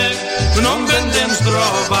ze mną, będę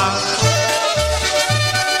zdrowa.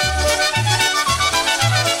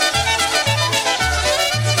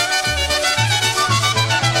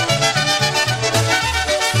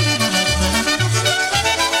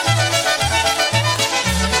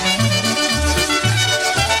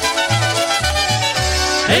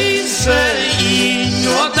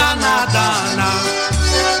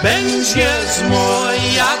 Będzie z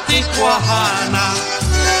moja ty kochana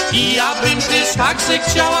i ja bym też tak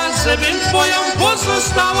zechciała, żebym twoją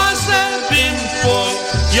pozostała, żebym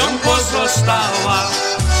twoją pozostała.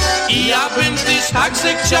 I ja bym też tak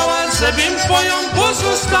zechciała, żebym twoją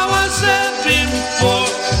pozostała, żebym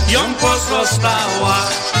twoją pozostała.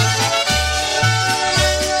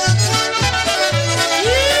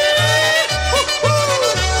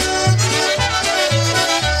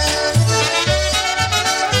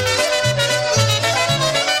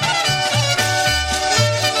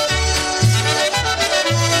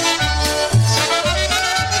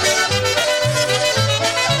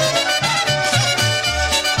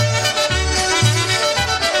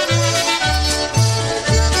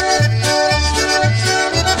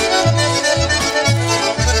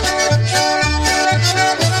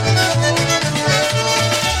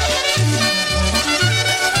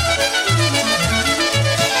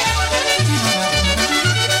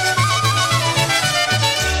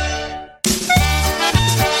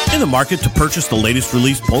 Market to purchase the latest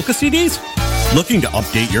released polka CDs? Looking to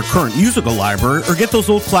update your current musical library or get those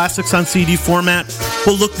old classics on CD format?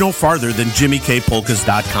 Well, look no farther than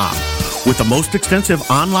JimmyKPolkas.com. With the most extensive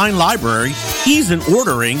online library, ease in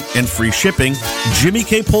ordering, and free shipping,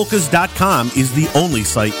 JimmyKPolkas.com is the only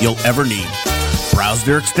site you'll ever need. Browse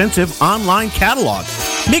their extensive online catalog.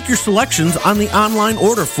 Make your selections on the online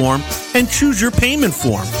order form and choose your payment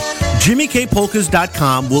form.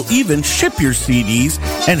 JimmyKPolkas.com will even ship your CDs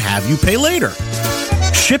and have you pay later.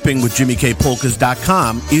 Shipping with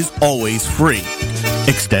JimmyKPolkas.com is always free.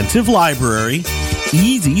 Extensive library,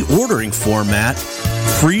 easy ordering format,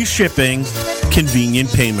 free shipping,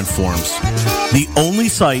 convenient payment forms. The only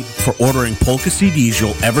site for ordering polka CDs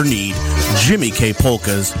you'll ever need,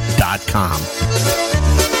 JimmyKPolkas.com.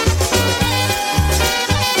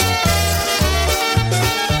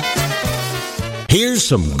 Here's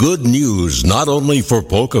some good news, not only for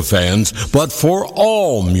polka fans, but for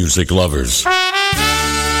all music lovers.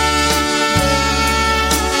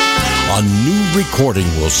 A new recording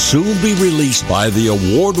will soon be released by the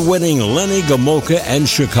award-winning Lenny Gomulka and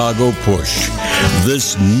Chicago Push.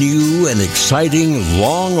 This new and exciting,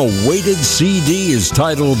 long-awaited CD is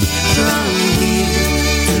titled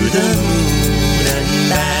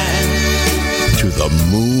To the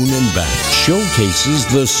Moon and Back. showcases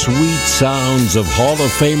the sweet sounds of Hall of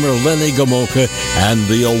Famer Lenny Gomulka and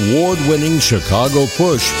the award-winning Chicago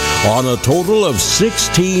Push on a total of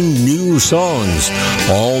 16 new songs,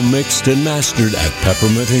 all mixed and mastered at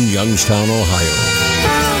Peppermint in Youngstown, Ohio.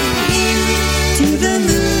 To the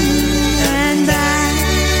moon and back.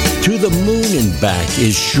 To the Moon and Back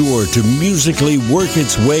is sure to musically work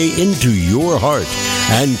its way into your heart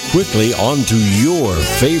and quickly onto your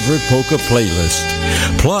favorite polka playlist.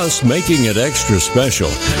 Plus, making it extra special,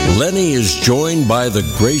 Lenny is joined by the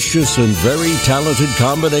gracious and very talented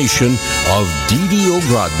combination of Didi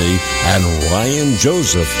O'Grodny and Ryan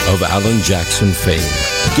Joseph of Alan Jackson fame.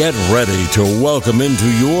 Get ready to welcome into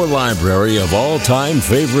your library of all-time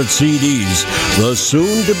favorite CDs the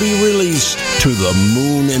soon-to-be-released To the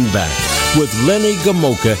Moon and Back with Lenny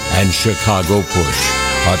Gomulka and Chicago Push.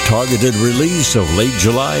 A targeted release of late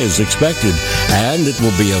July is expected, and it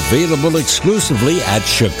will be available exclusively at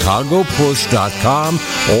chicagopush.com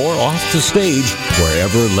or off the stage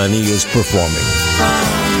wherever Lenny is performing. From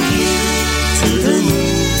here to the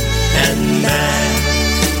moon and back.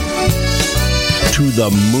 To the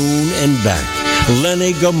Moon and Back.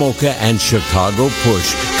 Lenny Gomulka and Chicago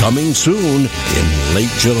Push, coming soon in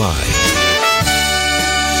late July.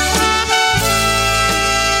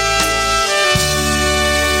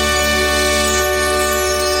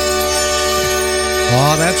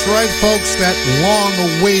 Oh, that's right, folks. That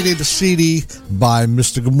long-awaited CD by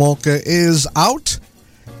Mr. Gomulka is out,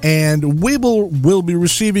 and we will be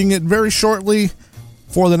receiving it very shortly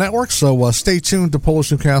for the network, so stay tuned to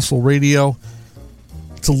Polish Newcastle Radio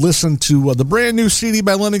to listen to the brand new CD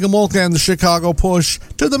by Lenny Gomulka and the Chicago Push,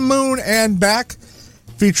 To the Moon and Back,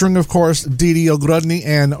 featuring, of course, Didi O'Grodny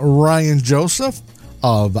and Ryan Joseph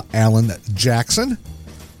of Alan Jackson.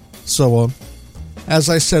 So,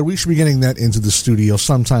 as I said, we should be getting that into the studio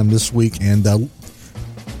sometime this week, and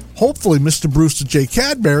hopefully Mr. Brewster J.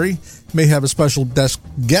 Cadbury may have a special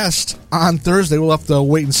guest on Thursday. We'll have to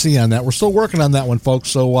wait and see on that. We're still working on that one,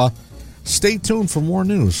 folks, so stay tuned for more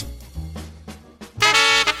news.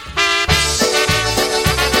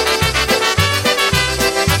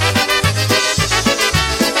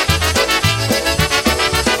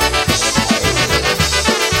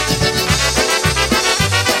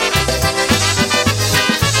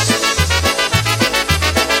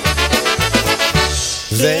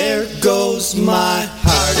 There goes my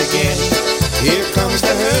heart again. Here comes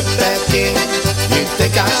the hurt back in. You'd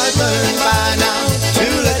think I'd learn by now to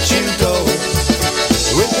let you go.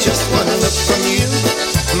 With just one look from you,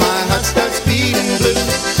 my heart starts beating blue.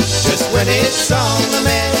 Just when it's on the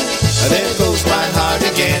mend, there goes my heart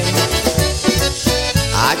again.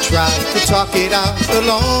 I tried to talk it out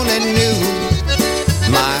alone and knew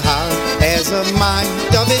my heart has a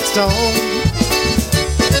mind of its own.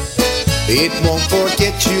 It won't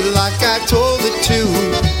forget you like I told it to.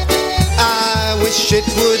 I wish it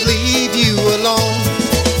would leave you alone.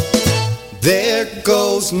 There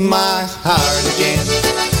goes my heart again.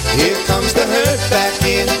 Here comes the hurt back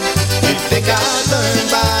in. You'd think I'd learn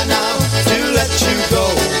by now to let you go.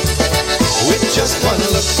 With just one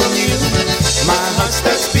look from you, my heart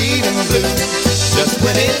starts beating blue. Just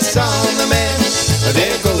when it's on the mend,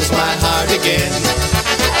 there goes my heart again.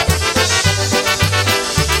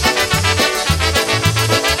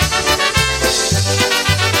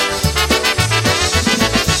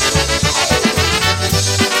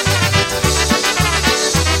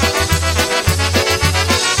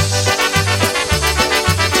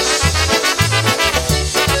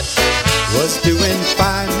 Doing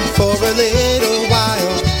fine for a little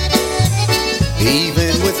while,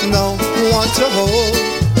 even with no one to hold.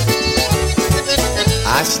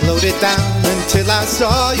 I slowed it down until I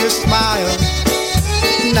saw your smile.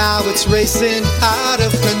 Now it's racing out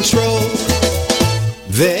of control.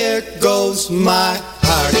 There goes my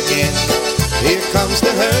heart again. Here comes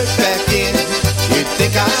the hurt back in. You'd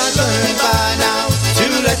think I'd learn by now to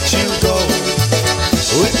let you go.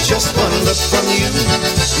 With just one look from you,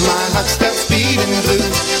 my heart starts beating blue.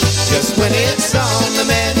 Just when it's on the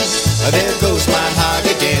mend, there goes my heart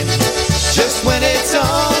again. Just when it's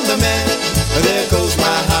on the mend, there goes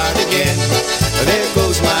my heart again. There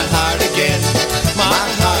goes my heart again. My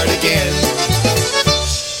heart again.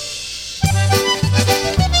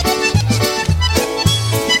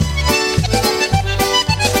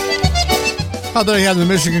 Oh, there you have the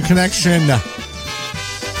Michigan Connection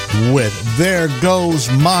with There Goes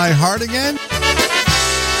My Heart Again.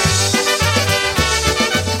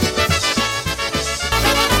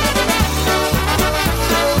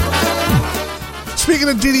 Speaking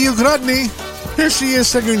of Didi O'Grodny, here she is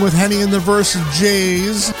singing with Henny and the Verse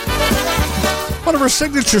Jays, one of her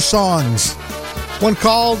signature songs, one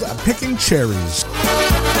called Picking Cherries.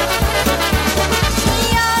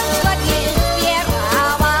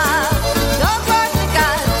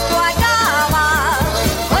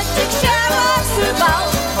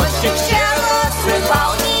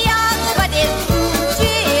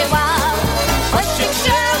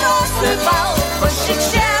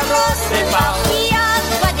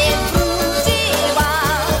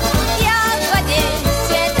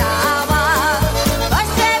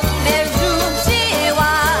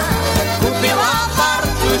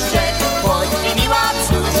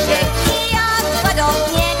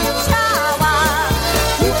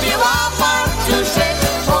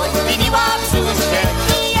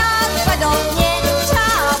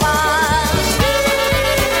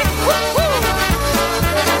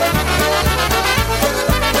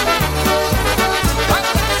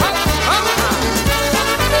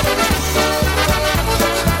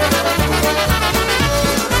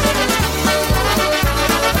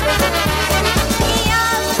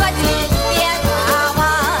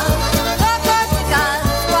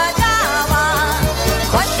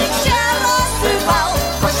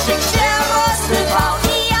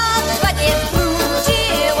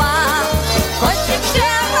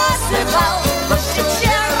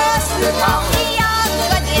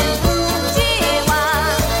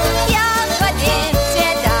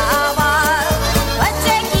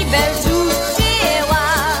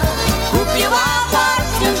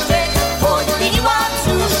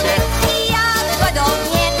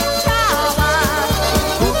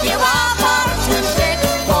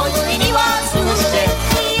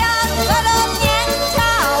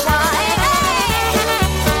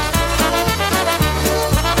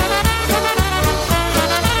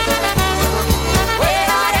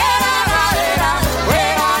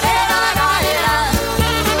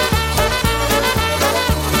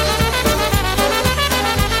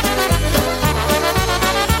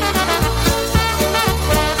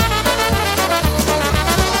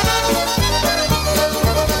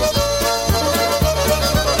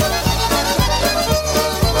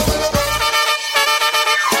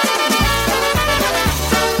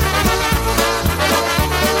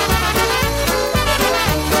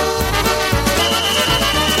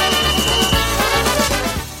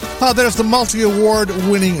 There's the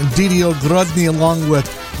multi-award-winning Didio Grodny along with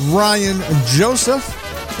Ryan Joseph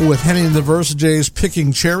with Henny and the Versajays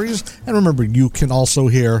Picking Cherries. And remember, you can also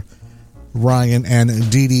hear Ryan and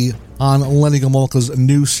Didi on Lenny Gomulka's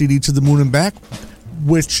new CD To the Moon and Back,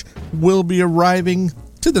 which will be arriving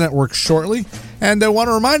to the network shortly. And I want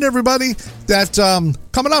to remind everybody that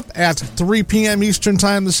coming up at 3 p.m. Eastern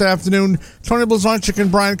Time this afternoon, Tony Blazonczyk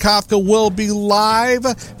and Brian Kafka will be live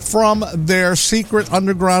from their secret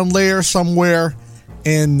underground lair somewhere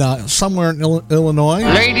in Illinois.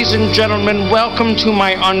 Ladies and gentlemen, welcome to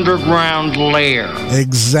my underground lair.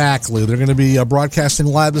 Exactly. They're going to be broadcasting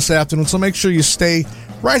live this afternoon, so make sure you stay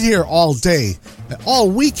right here all day, all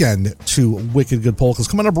weekend to Wicked Good Polkas.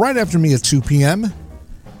 Coming up right after me at 2 p.m.,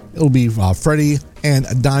 it'll be Freddie and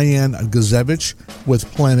Diane Gazevich with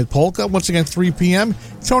Planet Polka. Once again, 3 p.m.,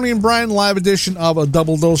 Tony and Brian live edition of A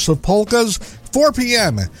Double Dose of Polkas. 4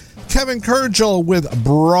 p.m., Kevin Kurgel with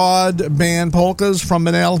Broadband Polkas from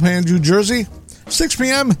Manalapan, New Jersey. 6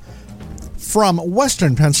 p.m., from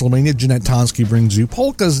Western Pennsylvania, Jeanette Tonsky brings you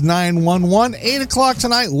Polkas 911. 8 o'clock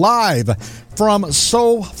tonight, live from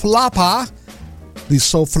Soflapa, the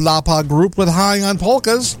Soflapa group with High on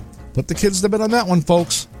Polkas. Put the kids to bed on that one,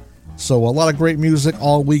 folks. So a lot of great music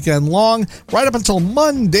all weekend long, right up until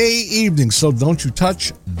Monday evening. So don't you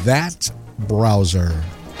touch that browser.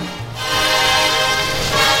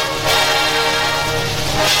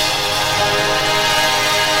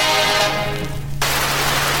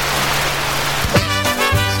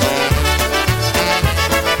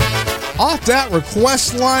 Off that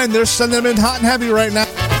request line, they're sending them in hot and heavy right now.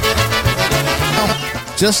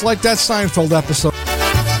 Just like that Seinfeld episode.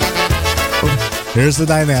 Here's the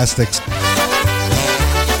Dynastics. I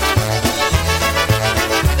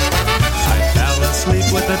fell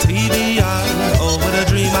asleep with the TV on. Oh, what a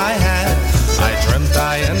dream I had. I dreamt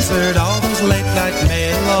I answered all those late night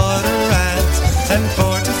mail order ads. And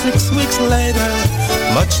 4 to 6 weeks later,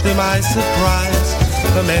 much to my surprise,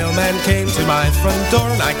 the mailman came to my front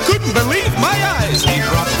door and I couldn't believe my eyes. He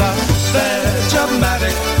brought the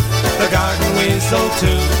Veg-O-Matic, the garden weasel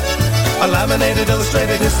too, a laminated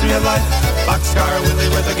illustrated history of life, boxcar Willie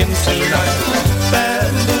with a Ginsu knife,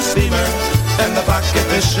 bamboo steamer, and the pocket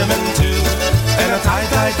fisherman too, and a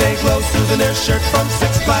tie-dye day glow souvenir shirt from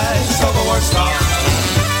Six Flags over Warsaw.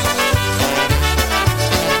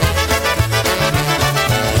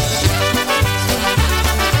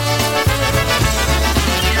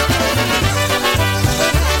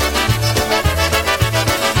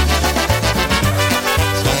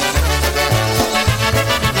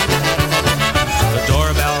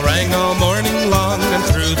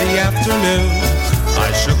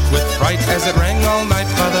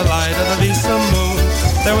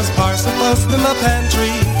 the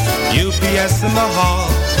pantry, UPS in the hall,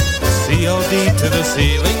 COD to the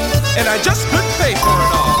ceiling, and I just couldn't pay for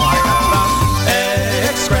it all. I got an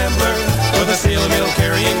egg scrambler with a seal meal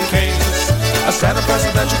carrying case, a set of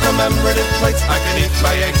presidential commemorative plates. I can eat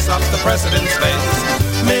my eggs off the president's face.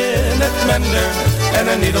 Minute mender and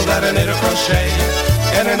a needle that I knit a crochet,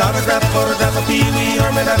 and an autographed photograph of Pee Wee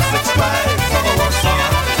Herman at Six Flags over Warsaw.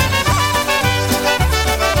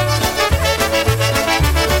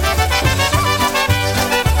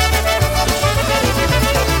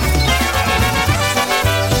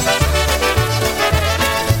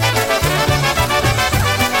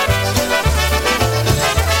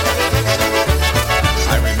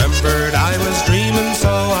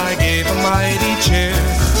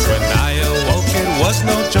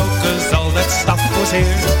 No joke, 'cause all that stuff was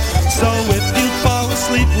here. So if you fall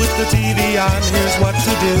asleep with the TV on, here's what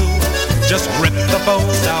to do. Just rip the phone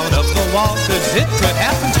out of the wall, 'cause it could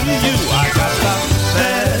happen to you. I got the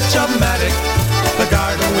Veg-O-Matic, the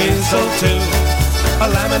Garden Weasel too, a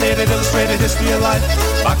laminated illustrated history of life,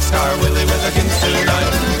 Boxcar Willie with a Ginsu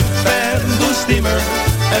knife, bamboo steamer,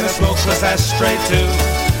 and a smokeless ashtray too,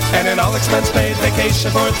 and an all-expense paid vacation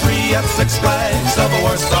for 3 at Six Flags over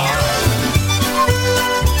Warsaw.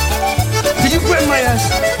 You grab my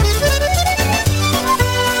ass.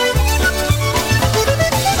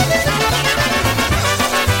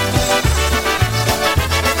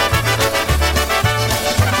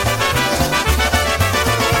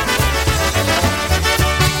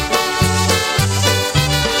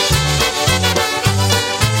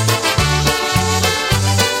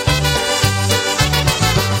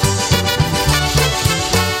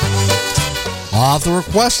 Off the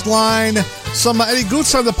request line, some Eddie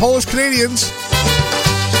Goots on the Polish Canadians.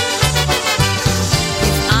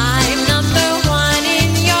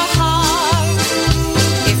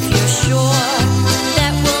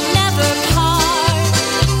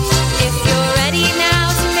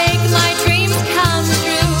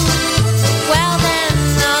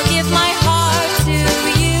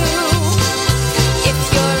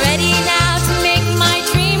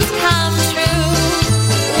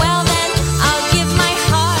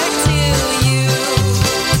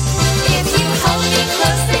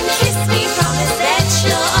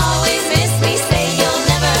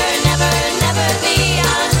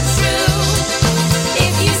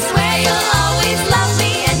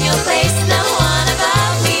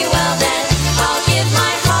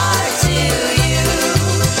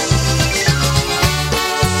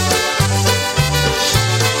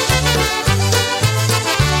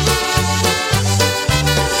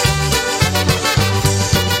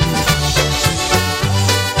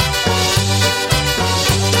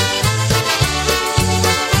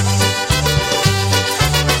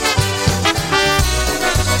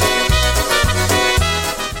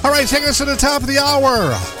 Taking us to the top of the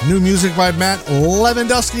hour. New music by Matt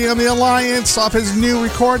Lewandowski on the Alliance off his new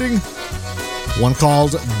recording. One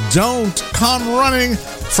called Don't Come Running.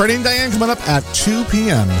 Freddie and Diane coming up at 2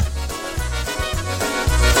 p.m. Well,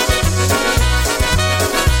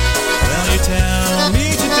 you tell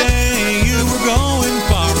me today you were going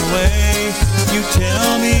far away. You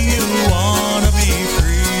tell me you want to be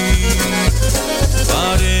free.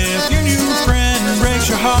 But if your new friend breaks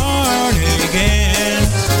your heart again,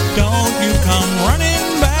 don't you come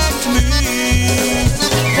running back to me.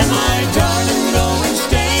 Oh, my darling, go and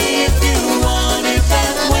stay if you want it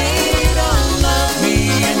that way. Don't love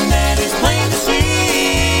me, and that is plain to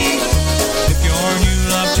see.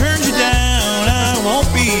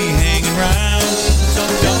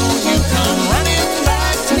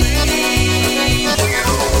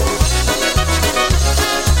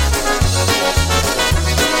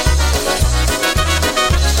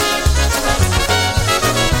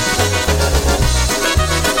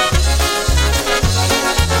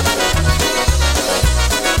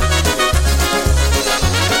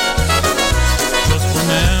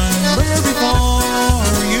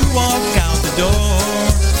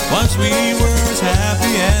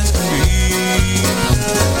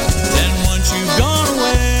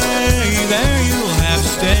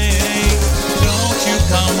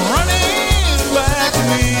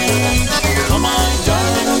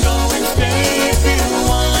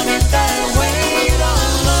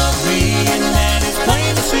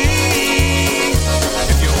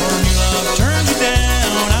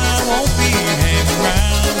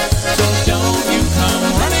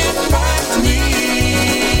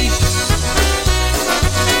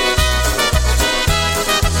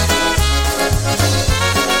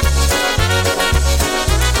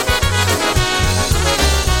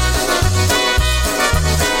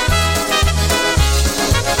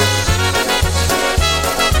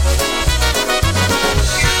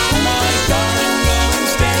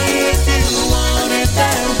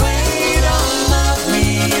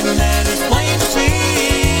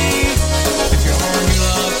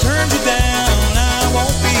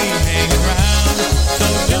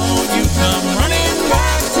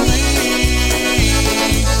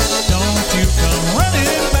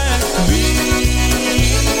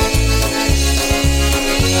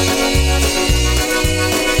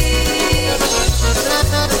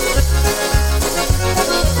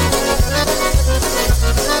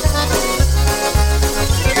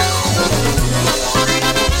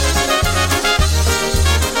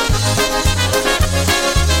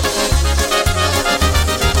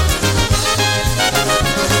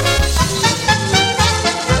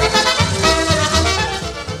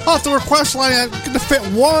 off the request line. I'm going to fit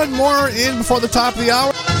one more in before the top of the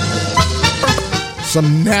hour.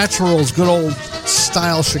 Some Naturals, good old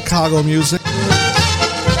style Chicago music.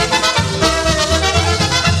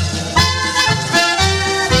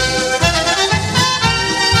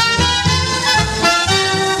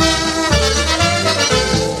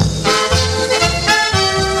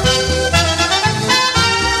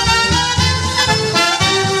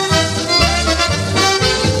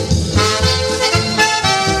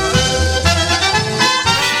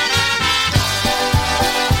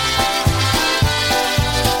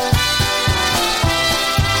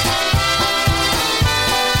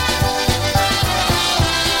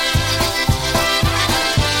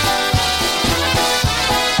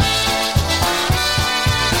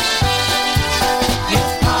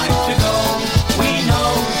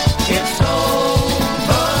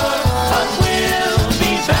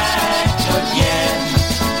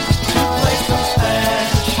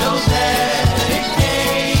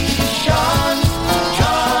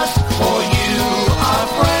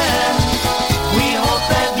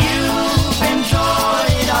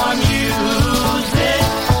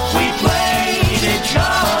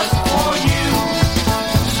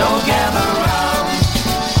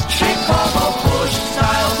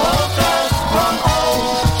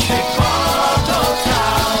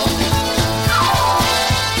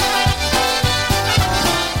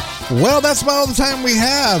 Well, that's about all the time we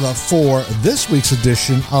have for this week's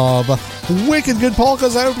edition of Wicked Good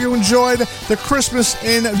Polkas. I hope you enjoyed the Christmas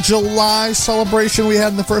in July celebration we had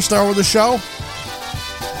in the first hour of the show.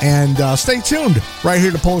 And stay tuned right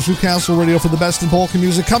here to Polish Newcastle Radio for the best in polka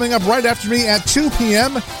music. Coming up right after me at 2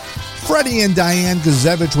 p.m., Freddie and Diane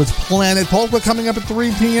Gazevich with Planet Polka. Coming up at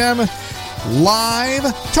 3 p.m., live,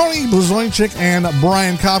 Tony Blazończyk and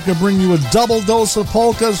Brian Kopka bring you a double dose of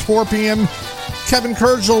polkas. 4 p.m., Kevin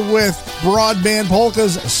Kurgel with Broadband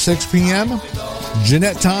Polkas, 6 p.m.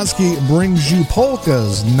 Jeanette Tonsky brings you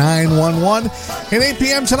Polkas, 911. And 8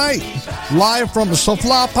 p.m. tonight, live from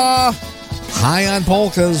Soflapa, High on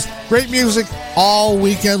Polkas. Great music all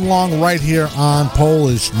weekend long right here on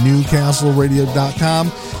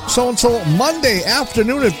PolishNewcastleRadio.com. So until Monday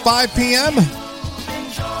afternoon at 5 p.m.,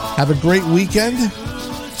 have a great weekend.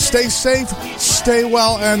 Stay safe, stay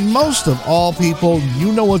well, and most of all, people,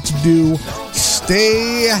 you know what to do.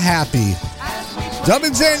 Stay happy. Dub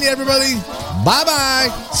and Zandy, everybody. Bye-bye.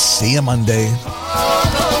 See you Monday.